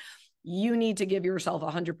hungry. You need to give yourself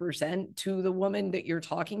 100% to the woman that you're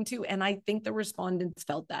talking to. And I think the respondents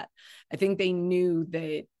felt that. I think they knew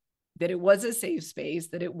that it was a safe space,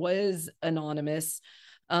 that it was anonymous.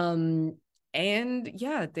 And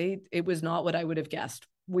yeah, it was not what I would have guessed.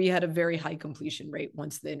 We had a very high completion rate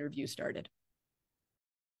once the interview started.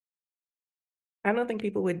 I don't think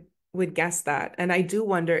people would guess that. And I do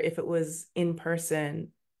wonder if it was in person,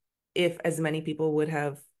 if as many people would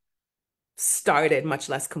have started, much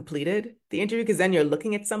less completed the interview, because then you're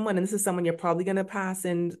looking at someone and this is someone you're probably going to pass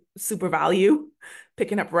in super value,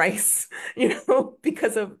 picking up rice,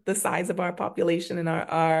 because of the size of our population and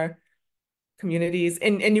our communities.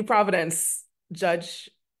 In New Providence, judge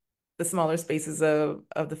the smaller spaces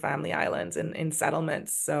of the family islands and in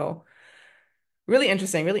settlements. So really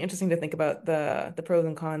interesting to think about the pros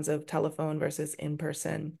and cons of telephone versus in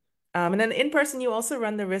person. And then in person, you also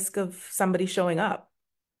run the risk of somebody showing up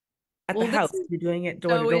at the Well, this house. is You're doing it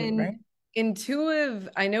door to so door, right? in two of,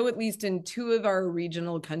 I know at least in two of our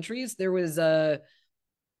regional countries, there was a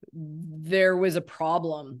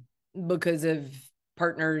problem because of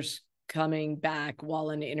partners coming back while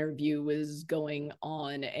an interview was going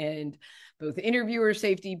on, and both interviewer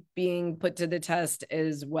safety being put to the test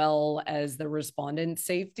as well as the respondent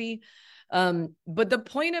safety. But the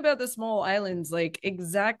point about the small islands, like,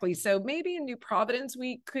 exactly. So maybe in New Providence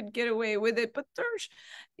we could get away with it, but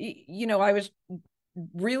I was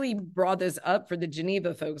really brought this up for the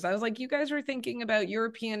Geneva folks. I was like, you guys were thinking about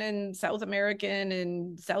European and South American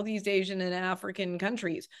and Southeast Asian and African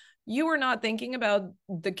countries. You were not thinking about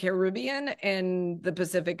the Caribbean and the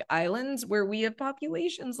Pacific Islands where we have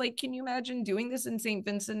populations. Like, can you imagine doing this in St.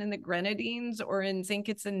 Vincent and the Grenadines or in St.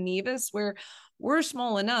 Kitts and Nevis, where we're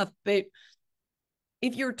small enough, but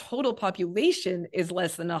if your total population is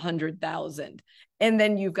less than 100,000, and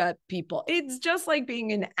then you've got people, it's just like being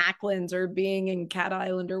in Acklands or being in Cat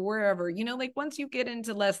Island or wherever, like once you get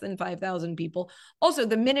into less than 5,000 people. Also,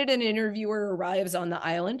 the minute an interviewer arrives on the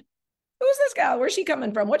island, who's this gal? Where's she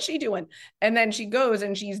coming from? What's she doing? And then she goes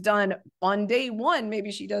and she's done on day one.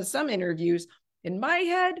 Maybe she does some interviews. In my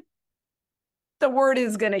head, the word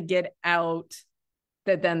is going to get out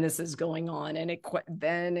that then this is going on, and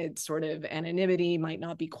then it's sort of anonymity might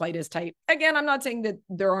not be quite as tight. Again, I'm not saying that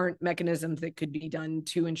there aren't mechanisms that could be done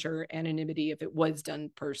to ensure anonymity if it was done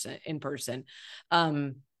in person.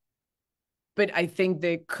 But I think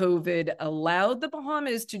that COVID allowed the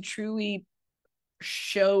Bahamas to truly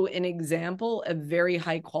show an example of very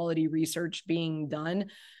high quality research being done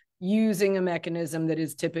using a mechanism that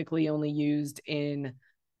is typically only used in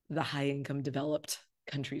the high income developed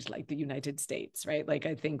countries like the United States, right? Like,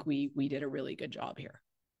 I think we did a really good job here.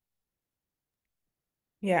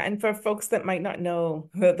 Yeah, and for folks that might not know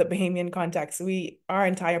the Bahamian context, our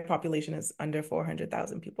entire population is under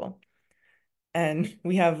 400,000 people. And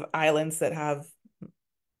we have islands that have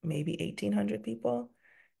maybe 1,800 people.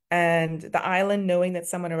 And the island knowing that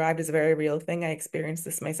someone arrived is a very real thing. I experienced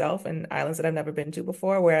this myself in islands that I've never been to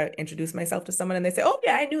before, where I introduce myself to someone and they say, "Oh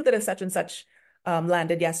yeah, I knew that a such and such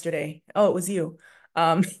landed yesterday. Oh, it was you."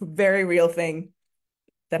 Very real thing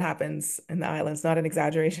that happens in the islands, not an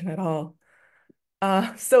exaggeration at all.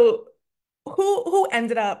 So who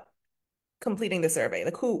ended up completing the survey?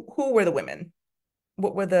 Like who were the women?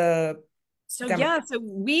 What were the So yeah, demographics? so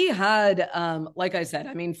we had like I said,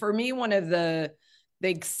 I mean, for me, one of the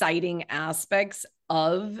exciting aspects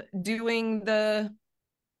of doing the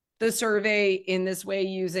survey in this way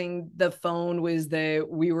using the phone was that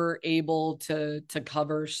we were able to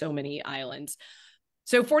cover so many islands.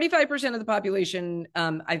 So 45% of the population,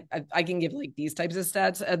 I can give like these types of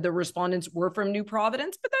stats. The respondents were from New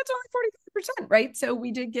Providence, but that's only 45%, right? So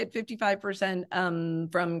we did get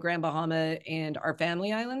 55% from Grand Bahama and our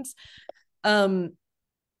family islands. Um,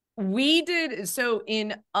 we did so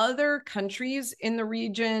in other countries in the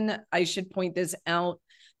region. I should point this out.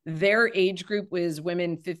 Their age group was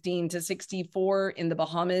women 15 to 64. In the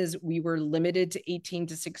Bahamas, we were limited to 18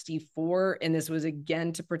 to 64. And this was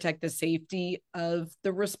again to protect the safety of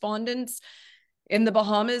the respondents. In the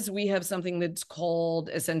Bahamas, we have something that's called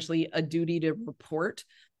essentially a duty to report.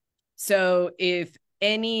 So if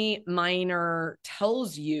any minor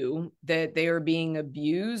tells you that they are being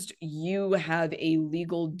abused, you have a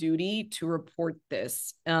legal duty to report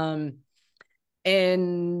this.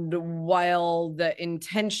 And while the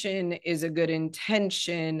intention is a good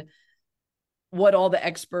intention, what all the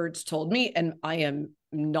experts told me, and I am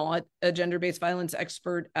not a gender-based violence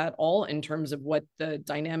expert at all in terms of what the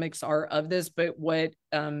dynamics are of this, but what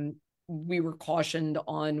we were cautioned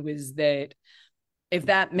on was that if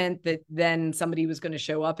that meant that then somebody was going to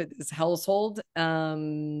show up at this household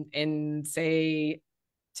and say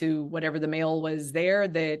to whatever the male was there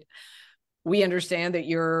that we understand that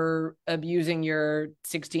you're abusing your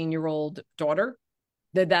 16-year-old daughter,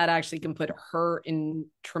 that actually can put her in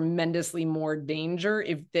tremendously more danger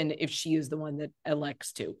than if she is the one that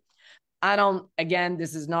elects to. I don't, again,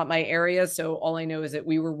 this is not my area. So all I know is that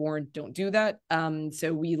we were warned, don't do that.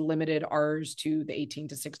 So we limited ours to the 18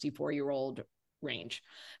 to 64-year-old range.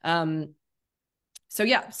 So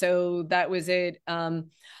yeah, so that was it.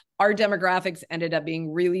 Our demographics ended up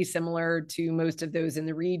being really similar to most of those in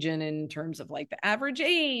the region in terms of like the average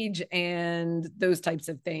age and those types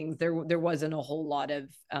of things. There wasn't a whole lot of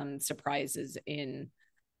surprises in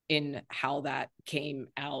how that came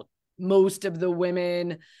out. Most of the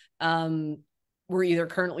women were either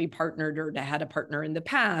currently partnered or had a partner in the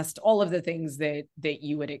past, all of the things that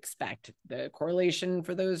you would expect. The correlation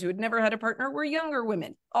for those who had never had a partner were younger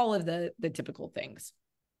women, all of the typical things.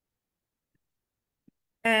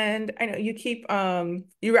 And I know you keep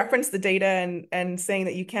you reference the data and saying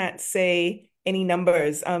that you can't say any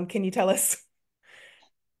numbers. Can you tell us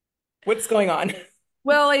what's going on?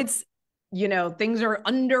 Well, it's, things are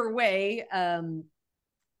underway.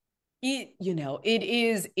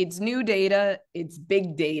 It's new data, it's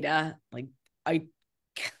big data. Like I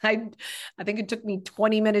I I think it took me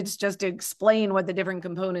 20 minutes just to explain what the different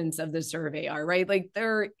components of the survey are, right? Like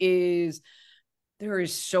there is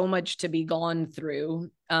so much to be gone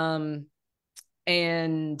through. And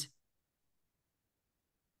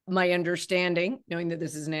my understanding, knowing that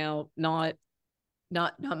this is now not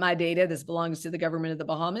my data, this belongs to the government of the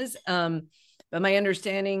Bahamas. But my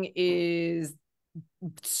understanding is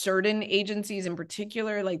certain agencies in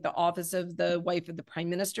particular, like the office of the wife of the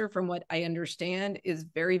prime minister, from what I understand, is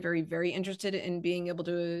very, very, very interested in being able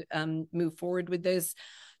to move forward with this.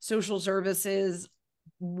 Social services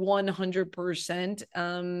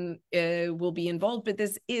 100% will be involved, but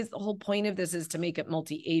this is the whole point of this is to make it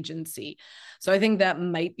multi-agency. So I think that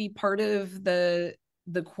might be part of the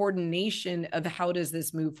coordination of how does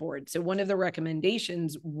this move forward. So one of the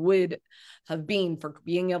recommendations would have been for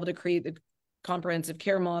being able to create the comprehensive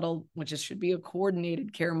care model, which should be a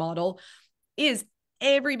coordinated care model, is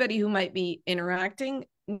everybody who might be interacting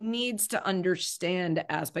needs to understand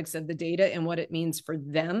aspects of the data and what it means for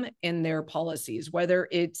them in their policies, whether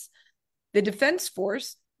it's the defense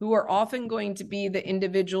force, who are often going to be the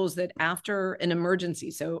individuals that after an emergency,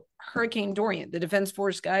 so Hurricane Dorian, the defense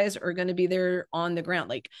force guys are going to be there on the ground.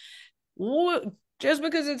 Like, just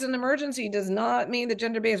because it's an emergency does not mean that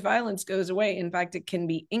gender-based violence goes away. In fact, it can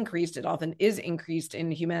be increased. It often is increased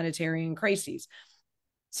in humanitarian crises.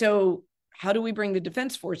 So how do we bring the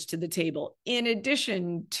defense force to the table in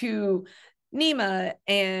addition to NEMA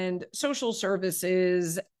and social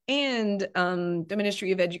services and the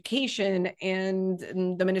Ministry of Education and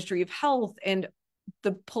the Ministry of Health and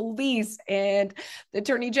the police and the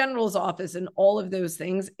Attorney General's office and all of those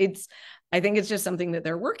things? I think it's just something that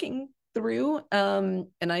they're working through. And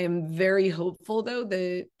I am very hopeful, though,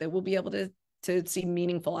 that we'll be able to see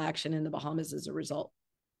meaningful action in the Bahamas as a result.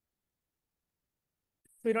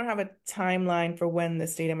 We don't have a timeline for when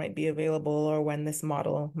this data might be available or when this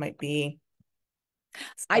model might be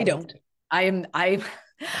I started. don't.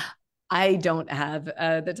 I don't have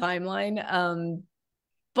the timeline,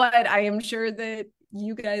 but I am sure that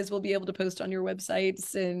you guys will be able to post on your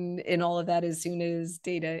websites and all of that as soon as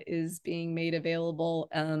data is being made available,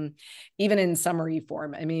 even in summary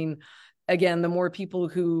form. I mean, again, the more people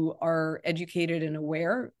who are educated and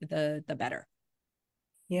aware, the better.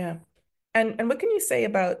 Yeah. And what can you say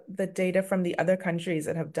about the data from the other countries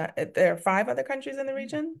that have done? There are 5 other countries in the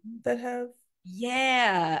region that have.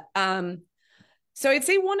 Yeah. So I'd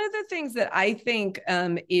say one of the things that I think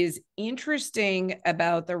is interesting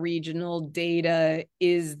about the regional data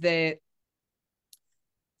is that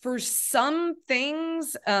for some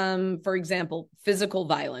things, for example, physical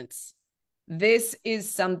violence, this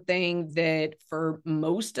is something that for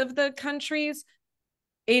most of the countries,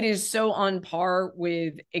 it is so on par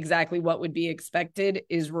with exactly what would be expected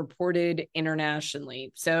is reported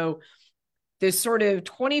internationally. So this sort of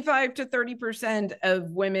 25 to 30%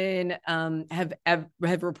 of women have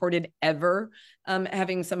reported ever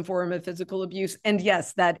having some form of physical abuse. And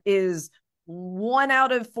yes, that is 1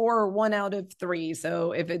 out of 4 or 1 out of 3.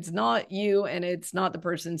 So if it's not you and it's not the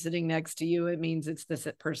person sitting next to you, it means it's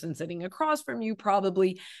the person sitting across from you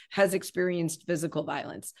probably has experienced physical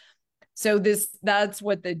violence. So that's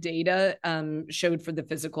what the data showed for the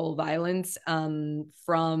physical violence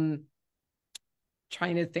from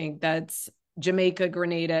trying to think, that's Jamaica,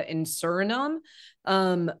 Grenada, and Suriname.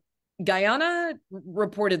 Guyana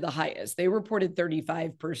reported the highest. They reported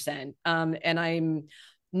 35%. And I'm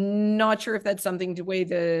not sure if that's something to way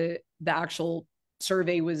the actual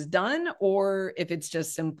survey was done, or if it's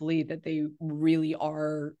just simply that they really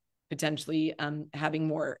are potentially having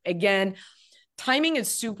more. Again, timing is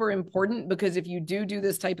super important, because if you do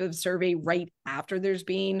this type of survey right after there's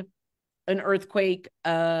been an earthquake,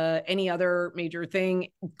 any other major thing,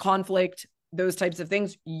 conflict, those types of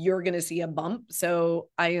things, you're going to see a bump. So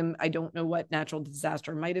I don't know what natural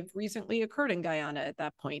disaster might have recently occurred in Guyana at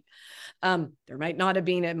that point. There might not have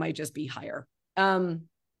been, it might just be higher.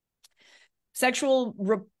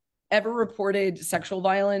 Ever reported sexual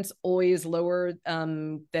violence, always lower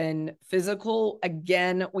than physical.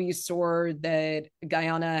 Again, we saw that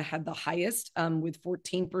Guyana had the highest, with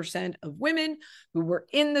 14% of women who were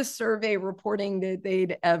in the survey reporting that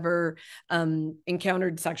they'd ever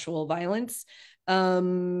encountered sexual violence.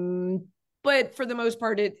 But for the most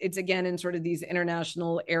part, it's again in sort of these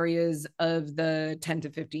international areas of the 10 to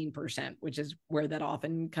 15%, which is where that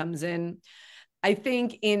often comes in. I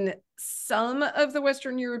think in some of the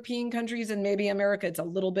Western European countries and maybe America, it's a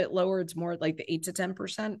little bit lower. It's more like the 8 to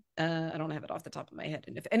 10%. I don't have it off the top of my head.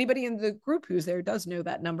 And if anybody in the group who's there does know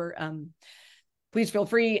that number, please feel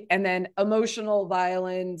free. And then emotional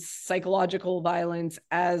violence, psychological violence,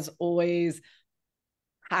 as always,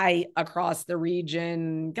 high across the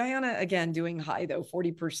region. Guyana, again, doing high though,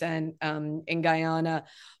 40% in Guyana,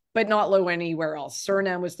 but not low anywhere else.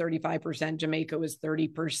 Suriname was 35%. Jamaica was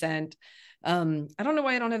 30%. I don't know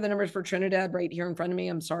why I don't have the numbers for Trinidad right here in front of me.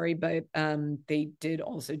 I'm sorry, but they did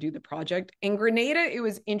also do the project. In Grenada, it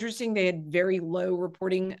was interesting. They had very low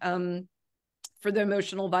reporting for the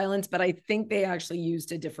emotional violence, but I think they actually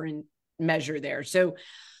used a different measure there. So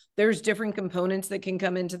there's different components that can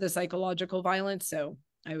come into the psychological violence. So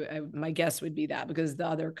my guess would be that, because the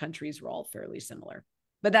other countries were all fairly similar.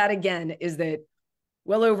 But that, again, is that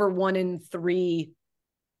well over 1 in 3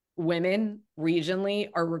 women regionally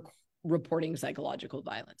are reporting psychological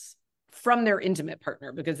violence from their intimate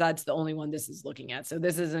partner, because that's the only one this is looking at. So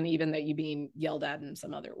this isn't even that you being yelled at in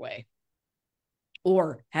some other way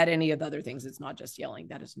or had any of the other things. It's not just yelling.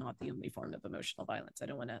 That is not the only form of emotional violence. I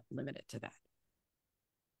don't want to limit it to that.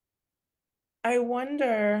 I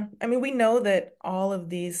wonder, I mean, we know that all of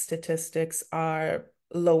these statistics are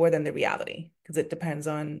lower than the reality because it depends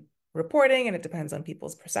on reporting and it depends on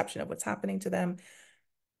people's perception of what's happening to them.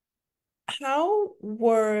 How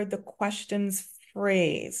were the questions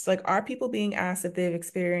phrased? Like, are people being asked if they've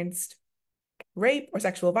experienced rape or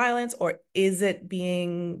sexual violence, or is it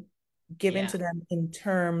being given Yeah. to them in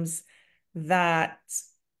terms that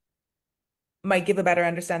might give a better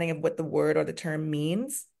understanding of what the word or the term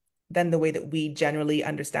means than the way that we generally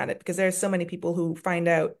understand it? Because there's so many people who find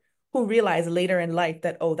out, who realize later in life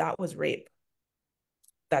that, oh, that was rape,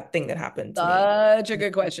 that thing that happened to me. Such a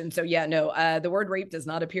good question. So yeah, no, the word rape does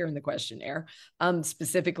not appear in the questionnaire,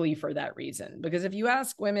 specifically for that reason. Because if you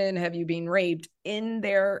ask women, have you been raped in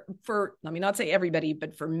there for, let me not say everybody,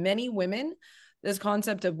 but for many women, this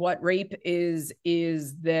concept of what rape is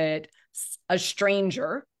that a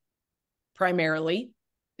stranger primarily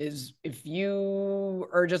is, if you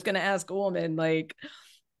are just going to ask a woman, like,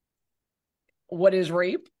 what is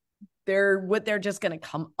rape? What they're just going to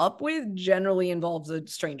come up with generally involves a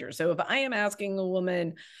stranger. So if I am asking a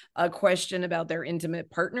woman a question about their intimate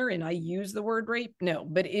partner and I use the word rape, no.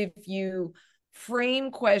 But if you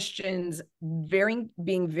frame questions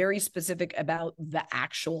being very specific about the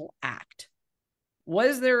actual act,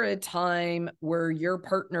 was there a time where your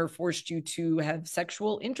partner forced you to have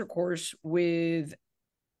sexual intercourse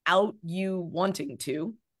without you wanting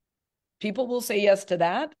to? People will say yes to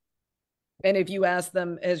that. And if you ask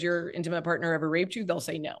them, has your intimate partner ever raped you? They'll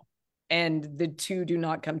say no. And the two do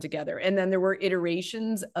not come together. And then there were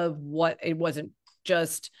iterations of what, it wasn't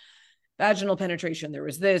just vaginal penetration. There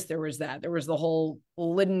was this, there was that, there was the whole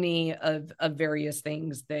litany of various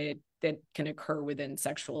things that can occur within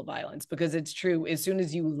sexual violence. Because it's true, as soon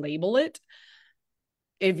as you label it,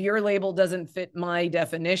 if your label doesn't fit my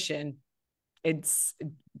definition,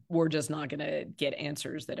 we're just not going to get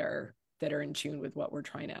answers that are in tune with what we're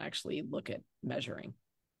trying to actually look at measuring.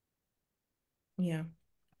 Yeah.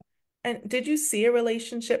 And did you see a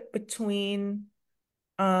relationship between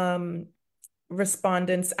um,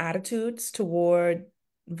 respondents' attitudes toward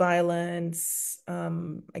violence?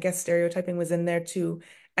 I guess stereotyping was in there too,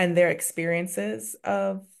 and their experiences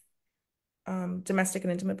of domestic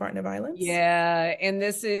and intimate partner violence? Yeah, and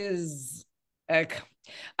this is, uh,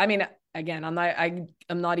 I mean, again, I'm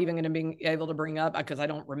not even going to be able to bring up, because I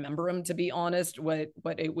don't remember them, to be honest, what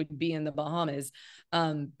it would be in the Bahamas.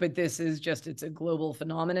 But this is just, it's a global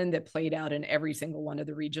phenomenon that played out in every single one of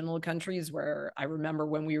the regional countries, where I remember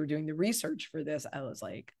when we were doing the research for this, I was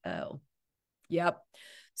like, oh, yep.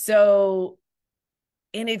 So,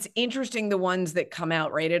 and it's interesting, the ones that come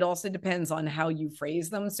out, right? It also depends on how you phrase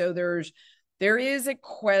them. So there is a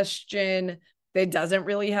question that doesn't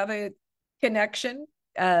really have a connection,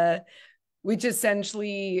 which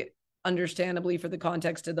essentially, understandably for the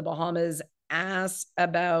context of the Bahamas, asks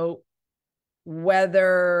about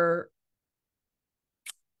whether,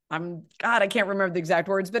 I can't remember the exact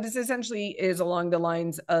words, but it's essentially is along the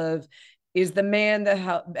lines of, is the man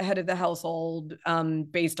the head of the household,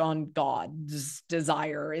 based on God's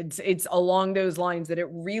desire? It's along those lines, that it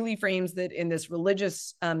really frames that in this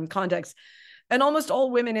religious context. And almost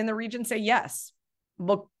all women in the region say yes,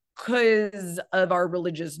 because of our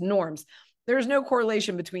religious norms. There's no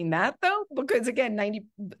correlation between that, though, because again, 90,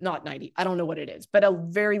 not 90, I don't know what it is, but a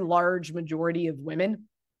very large majority of women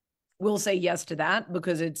will say yes to that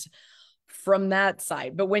because it's from that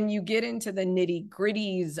side. But when you get into the nitty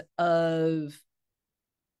gritties of,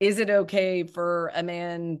 is it okay for a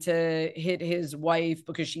man to hit his wife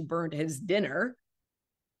because she burnt his dinner?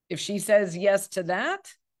 If she says yes to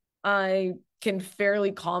that, I can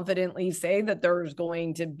fairly confidently say that there's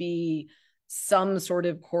going to be some sort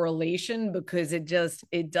of correlation, because it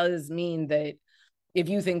does mean that if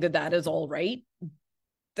you think that that is all right,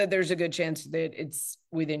 that there's a good chance that it's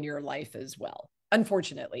within your life as well,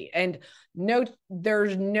 unfortunately. And no,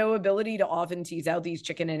 there's no ability to often tease out these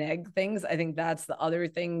chicken and egg things. I think that's the other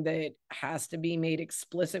thing that has to be made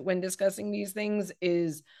explicit when discussing these things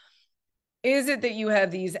is it that you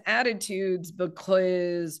have these attitudes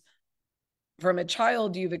because from a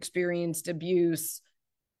child you've experienced abuse,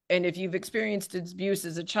 and if you've experienced abuse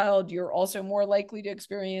as a child, you're also more likely to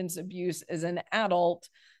experience abuse as an adult,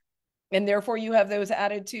 and therefore you have those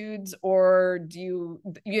attitudes? Or do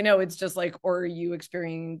it's just like, or are you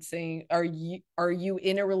experiencing, are you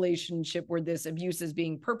in a relationship where this abuse is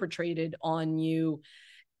being perpetrated on you,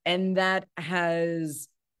 and that has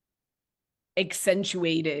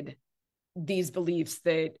accentuated these beliefs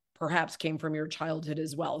that perhaps came from your childhood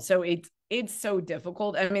as well? So it's so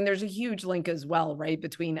difficult. I mean, there's a huge link as well, right,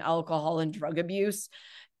 between alcohol and drug abuse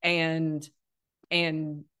and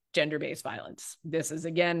gender-based violence. This is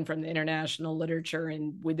again from the international literature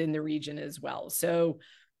and within the region as well. So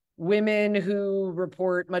women who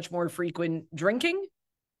report much more frequent drinking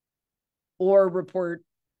or report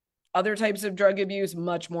other types of drug abuse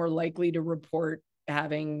much more likely to report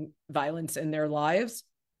having violence in their lives.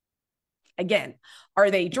 Again, are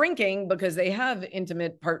they drinking because they have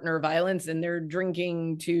intimate partner violence and they're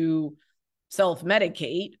drinking to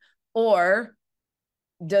self-medicate, or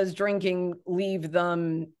does drinking leave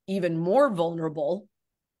them even more vulnerable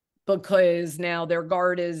because now their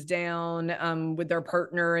guard is down with their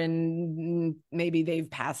partner and maybe they've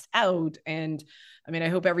passed out? And I mean, I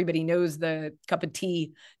hope everybody knows the cup of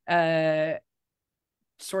tea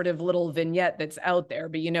sort of little vignette that's out there,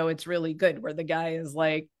 but it's really good where the guy is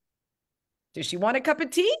like, does she want a cup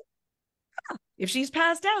of tea? If she's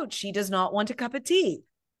passed out, she does not want a cup of tea.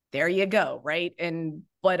 There you go, right?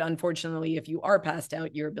 But unfortunately, if you are passed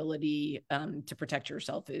out, your ability to protect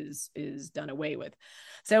yourself is done away with.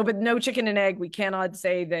 So, but no chicken and egg. We cannot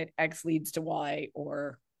say that X leads to Y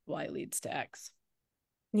or Y leads to X.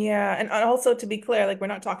 Yeah, and also to be clear, like we're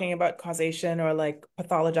not talking about causation or like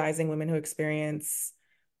pathologizing women who experience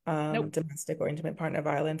Nope. domestic or intimate partner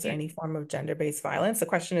violence or any form of gender-based violence. The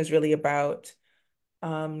question is really about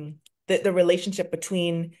the relationship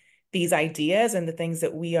between these ideas and the things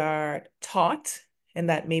that we are taught and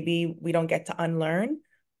that maybe we don't get to unlearn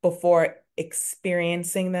before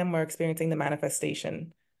experiencing them or experiencing the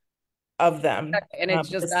manifestation of them. And it's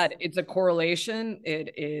just that it's a correlation.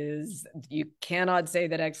 It is, you cannot say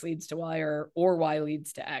that X leads to Y or Y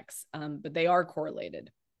leads to X, but they are correlated.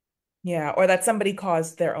 Yeah, or that somebody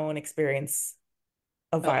caused their own experience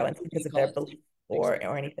of Oh, violence because of their belief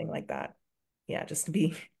or anything like that. Yeah, just to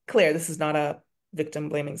be clear, this is not a victim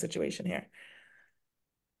blaming situation here.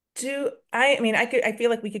 I mean, I feel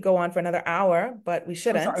like we could go on for another hour, but we I'm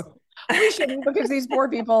shouldn't. sorry. We shouldn't, because these poor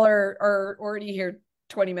people are already here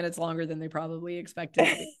 20 minutes longer than they probably expected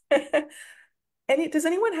to be. Does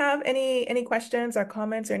anyone have any questions or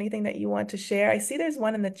comments or anything that you want to share? I see there's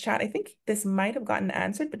one in the chat. I think this might have gotten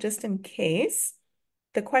answered, but just in case,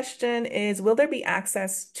 the question is, will there be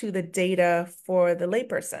access to the data for the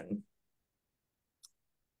layperson?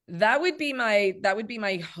 That would be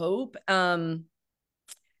my hope.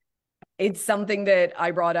 It's something that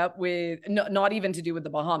I brought up with, not even to do with the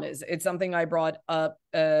Bahamas. It's something I brought up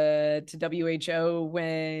to WHO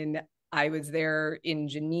when I was there in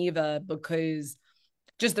Geneva, because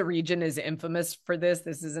just the region is infamous for this.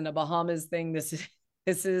 This isn't a Bahamas thing. This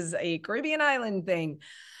is a Caribbean island thing.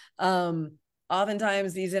 Um,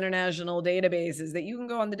 Oftentimes these international databases that you can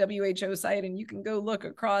go on the WHO site and you can go look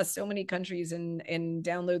across so many countries and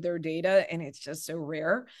download their data, and it's just so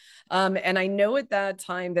rare. And I know at that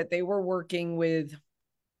time that they were working with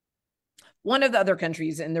one of the other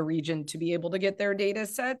countries in the region to be able to get their data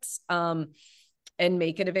sets and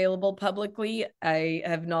make it available publicly. I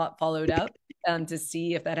have not followed up to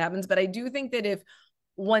see if that happens, but I do think that if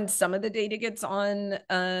once some of the data gets on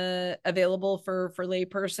available for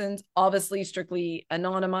laypersons, obviously strictly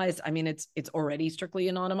anonymized. I mean, it's already strictly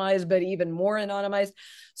anonymized, but even more anonymized.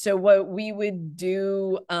 So what we would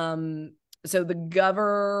do, so the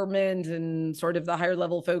government and sort of the higher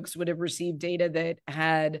level folks would have received data that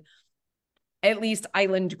had at least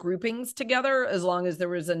island groupings together, as long as there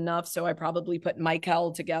was enough. So I probably put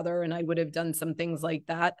MyCal together, and I would have done some things like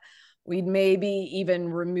that. We'd maybe even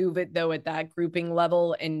remove it though at that grouping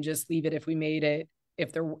level and just leave it if we made it,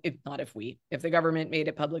 if the government made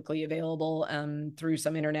it publicly available through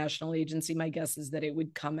some international agency. My guess is that it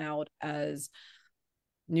would come out as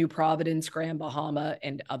New Providence, Grand Bahama,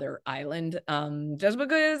 and other island. Just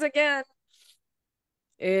because, again,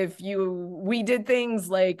 we did things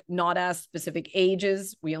like not ask specific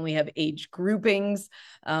ages, we only have age groupings,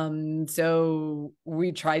 so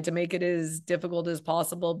we tried to make it as difficult as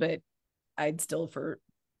possible, but I'd still, for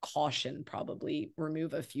caution, probably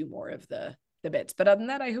remove a few more of the bits. But other than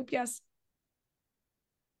that, I hope yes.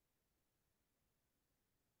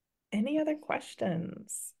 Any other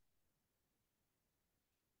questions?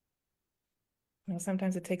 You know,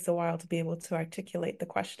 sometimes it takes a while to be able to articulate the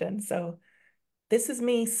question. So this is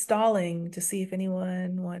me stalling to see if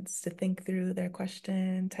anyone wants to think through their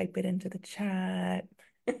question, type it into the chat.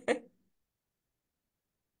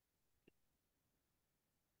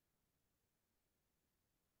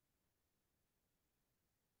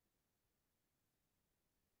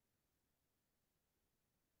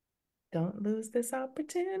 Don't lose this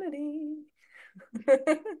opportunity.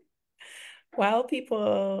 While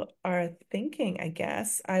people are thinking, I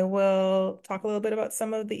guess, I will talk a little bit about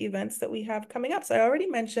some of the events that we have coming up. So I already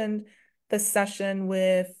mentioned the session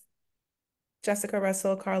with Jessica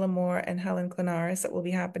Russell, Carla Moore, and Helen Clinaris that will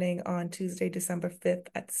be happening on Tuesday, December 5th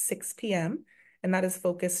at 6 p.m. And that is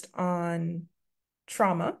focused on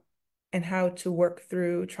trauma and how to work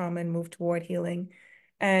through trauma and move toward healing.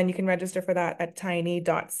 And you can register for that at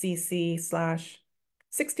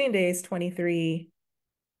tiny.cc/16 days 23D.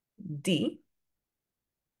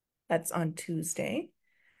 That's on Tuesday.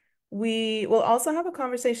 We will also have a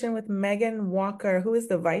conversation with Megan Walker, who is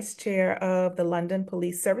the vice chair of the London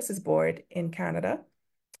Police Services Board in Canada.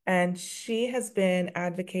 And she has been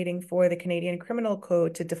advocating for the Canadian Criminal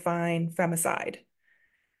Code to define femicide.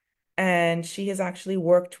 And she has actually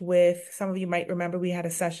worked with, some of you might remember, we had a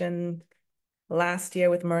session last year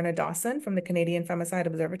with Myrna Dawson from the Canadian Femicide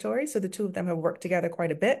Observatory. So the two of them have worked together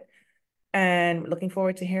quite a bit. And looking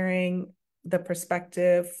forward to hearing the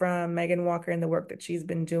perspective from Megan Walker and the work that she's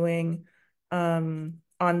been doing on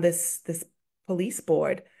this police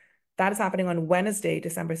board. That is happening on Wednesday,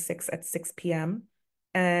 December 6th at 6 p.m.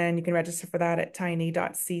 And you can register for that at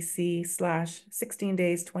tiny.cc/16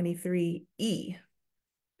 days 23E.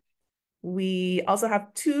 We also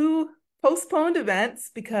have 2 postponed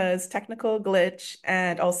events because technical glitch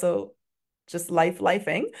and also just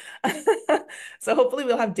lifing. So hopefully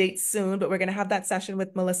we'll have dates soon, but we're going to have that session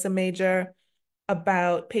with Melissa Major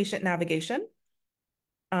about patient navigation,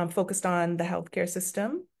 focused on the healthcare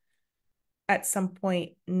system at some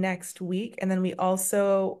point next week. And then we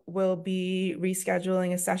also will be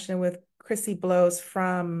rescheduling a session with Chrissy Blows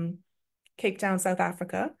from Cape Town, South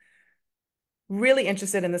Africa. Really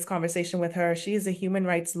interested in this conversation with her. She is a human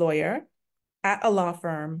rights lawyer at a law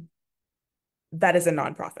firm that is a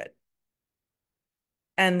nonprofit.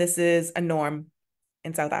 And this is a norm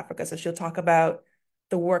in South Africa. So she'll talk about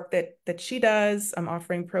the work that she does. I'm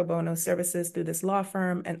offering pro bono services through this law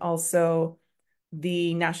firm, and also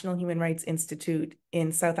the National Human Rights Institute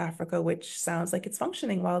in South Africa, which sounds like it's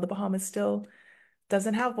functioning while the Bahamas still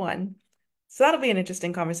doesn't have one. So that'll be an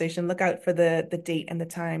interesting conversation. Look out for the date and the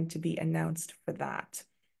time to be announced for that.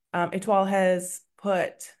 Étoile has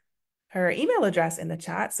put her email address in the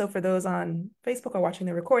chat. So for those on Facebook or watching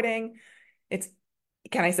the recording, it's,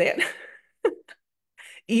 can I say it?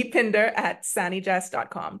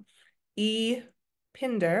 epinder@sanigest.com.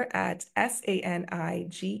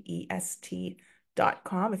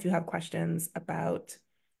 epinder@sanigest.com if you have questions about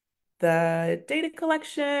the data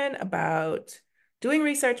collection, about doing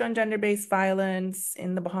research on gender-based violence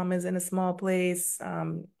in the Bahamas in a small place,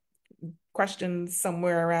 questions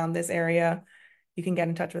somewhere around this area, you can get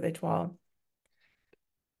in touch with Étoile.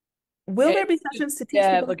 Will there be sessions to teach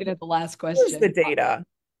people looking at the last to use the question. data?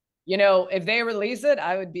 If they release it,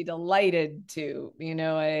 I would be delighted to.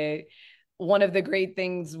 One of the great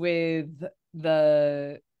things with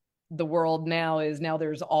the world now is now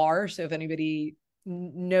there's R. So if anybody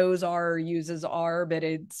knows R or uses R, but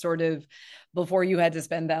it's sort of, before you had to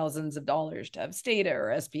spend thousands of dollars to have Stata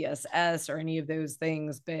or SPSS or any of those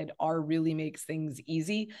things, but R really makes things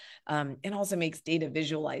easy, and also makes data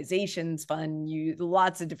visualizations fun.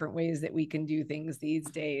 Lots of different ways that we can do things these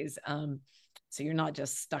days. So you're not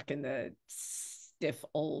just stuck in the stiff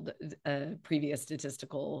old previous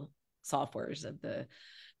statistical softwares of the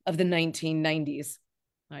 1990s,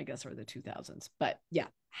 I guess, or the 2000s. But yeah,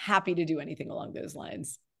 happy to do anything along those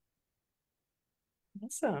lines.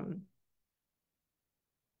 Awesome.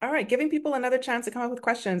 All right, giving people another chance to come up with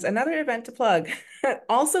questions. Another event to plug,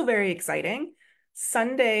 also very exciting.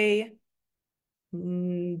 Sunday,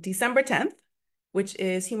 December 10th, which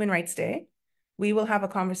is Human Rights Day, we will have a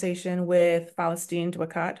conversation with Falestine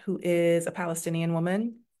Dwakat, who is a Palestinian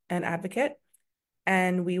woman and advocate.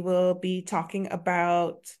 And we will be talking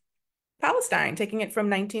about Palestine, taking it from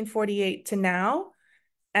 1948 to now,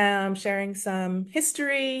 sharing some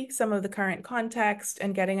history, some of the current context,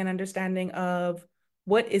 and getting an understanding of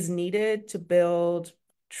what is needed to build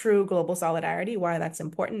true global solidarity, why that's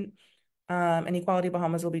important. And Equality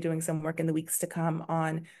Bahamas will be doing some work in the weeks to come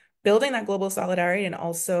on building that global solidarity and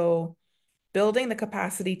also building the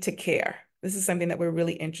capacity to care. This is something that we're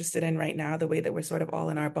really interested in right now, the way that we're sort of all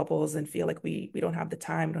in our bubbles and feel like we don't have the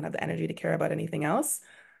time, we don't have the energy to care about anything else.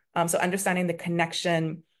 So understanding the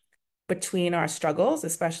connection between our struggles,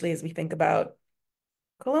 especially as we think about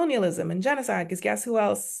colonialism and genocide, because guess who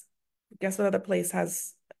else? Guess what other place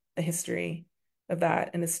has a history of that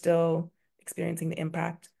and is still experiencing the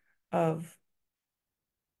impact of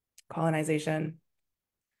colonization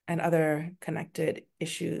and other connected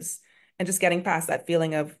issues, and just getting past that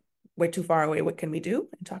feeling of we're too far away, what can we do?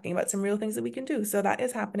 And talking about some real things that we can do. So that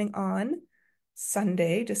is happening on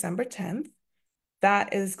Sunday, December 10th.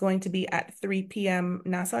 That is going to be at 3 p.m.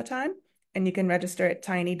 Nassau time, and you can register at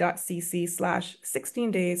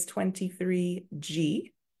tiny.cc/16 days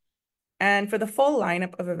 23G. And for the full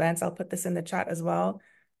lineup of events, I'll put this in the chat as well,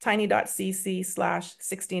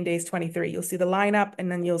 tiny.cc/16 days 23. You'll see the lineup,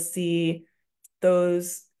 and then you'll see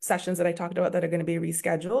those sessions that I talked about that are going to be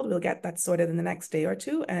rescheduled, we'll get that sorted in the next day or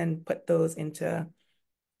two and put those into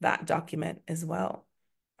that document as well.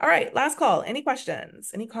 All right, last call. Any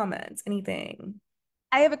questions? Any comments? Anything?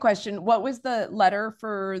 I have a question. What was the letter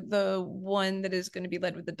for the one that is going to be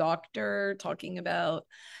led with the doctor talking about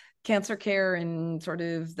cancer care and sort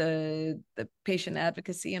of the patient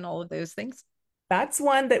advocacy and all of those things? That's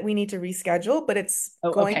one that we need to reschedule, but it's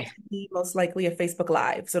Oh, going okay. to be most likely a Facebook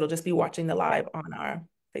Live. So it'll just be watching the live on our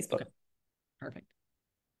Facebook. Okay. Perfect.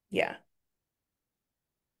 Yeah.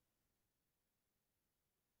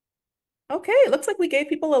 Okay, it looks like we gave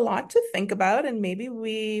people a lot to think about, and maybe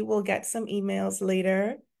we will get some emails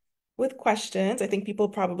later with questions. I think people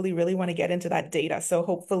probably really want to get into that data. So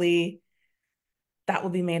hopefully that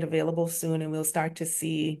will be made available soon, and we'll start to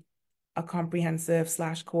see a comprehensive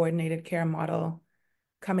slash coordinated care model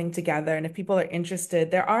coming together. And if people are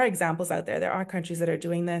interested, there are examples out there. There are countries that are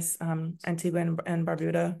doing this. Antigua and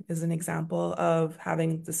Barbuda is an example of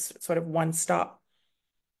having this sort of one-stop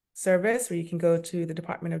service where you can go to the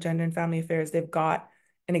Department of Gender and Family Affairs. They've got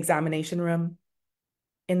an examination room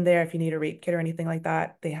in there if you need a rape kit or anything like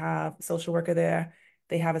that. They have a social worker there.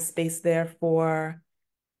 They have a space there for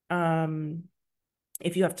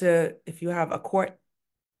if you have a court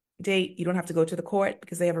date, you don't have to go to the court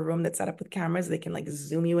because they have a room that's set up with cameras. They can like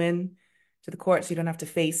zoom you in to the court so you don't have to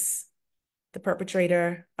face the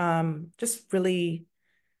perpetrator. Just really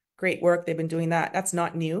great work. They've been doing that. That's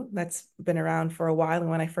not new. That's been around for a while.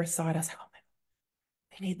 And when I first saw it, I was like, oh my,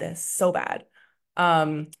 they need this so bad.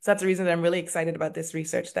 So that's the reason that I'm really excited about this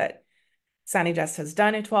research that Sanigest has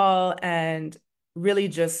done, Étoile, and really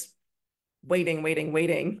just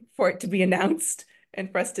waiting for it to be announced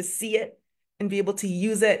and for us to see it and be able to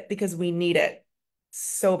use it because we need it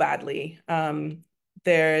so badly.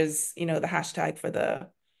 There's, the hashtag for the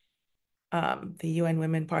UN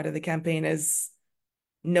Women part of the campaign is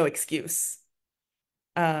no excuse.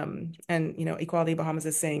 And Equality Bahamas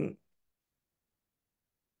is saying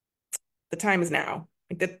the time is now.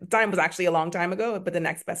 Like the time was actually a long time ago, but the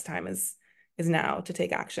next best time is now to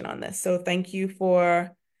take action on this. So thank you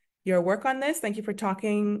for your work on this. Thank you for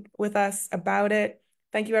talking with us about it.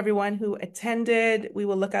 Thank you everyone who attended. We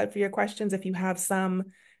will look out for your questions if you have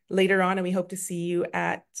some later on, and we hope to see you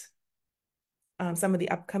at some of the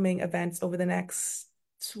upcoming events over the next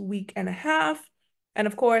week and a half. And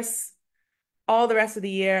of course, all the rest of the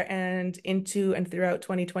year and into and throughout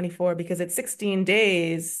 2024, because it's 16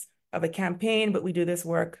 days of a campaign, but we do this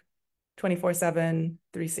work 24/7,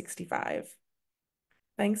 365.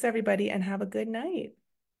 Thanks, everybody, and have a good night.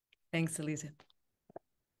 Thanks, Elisa.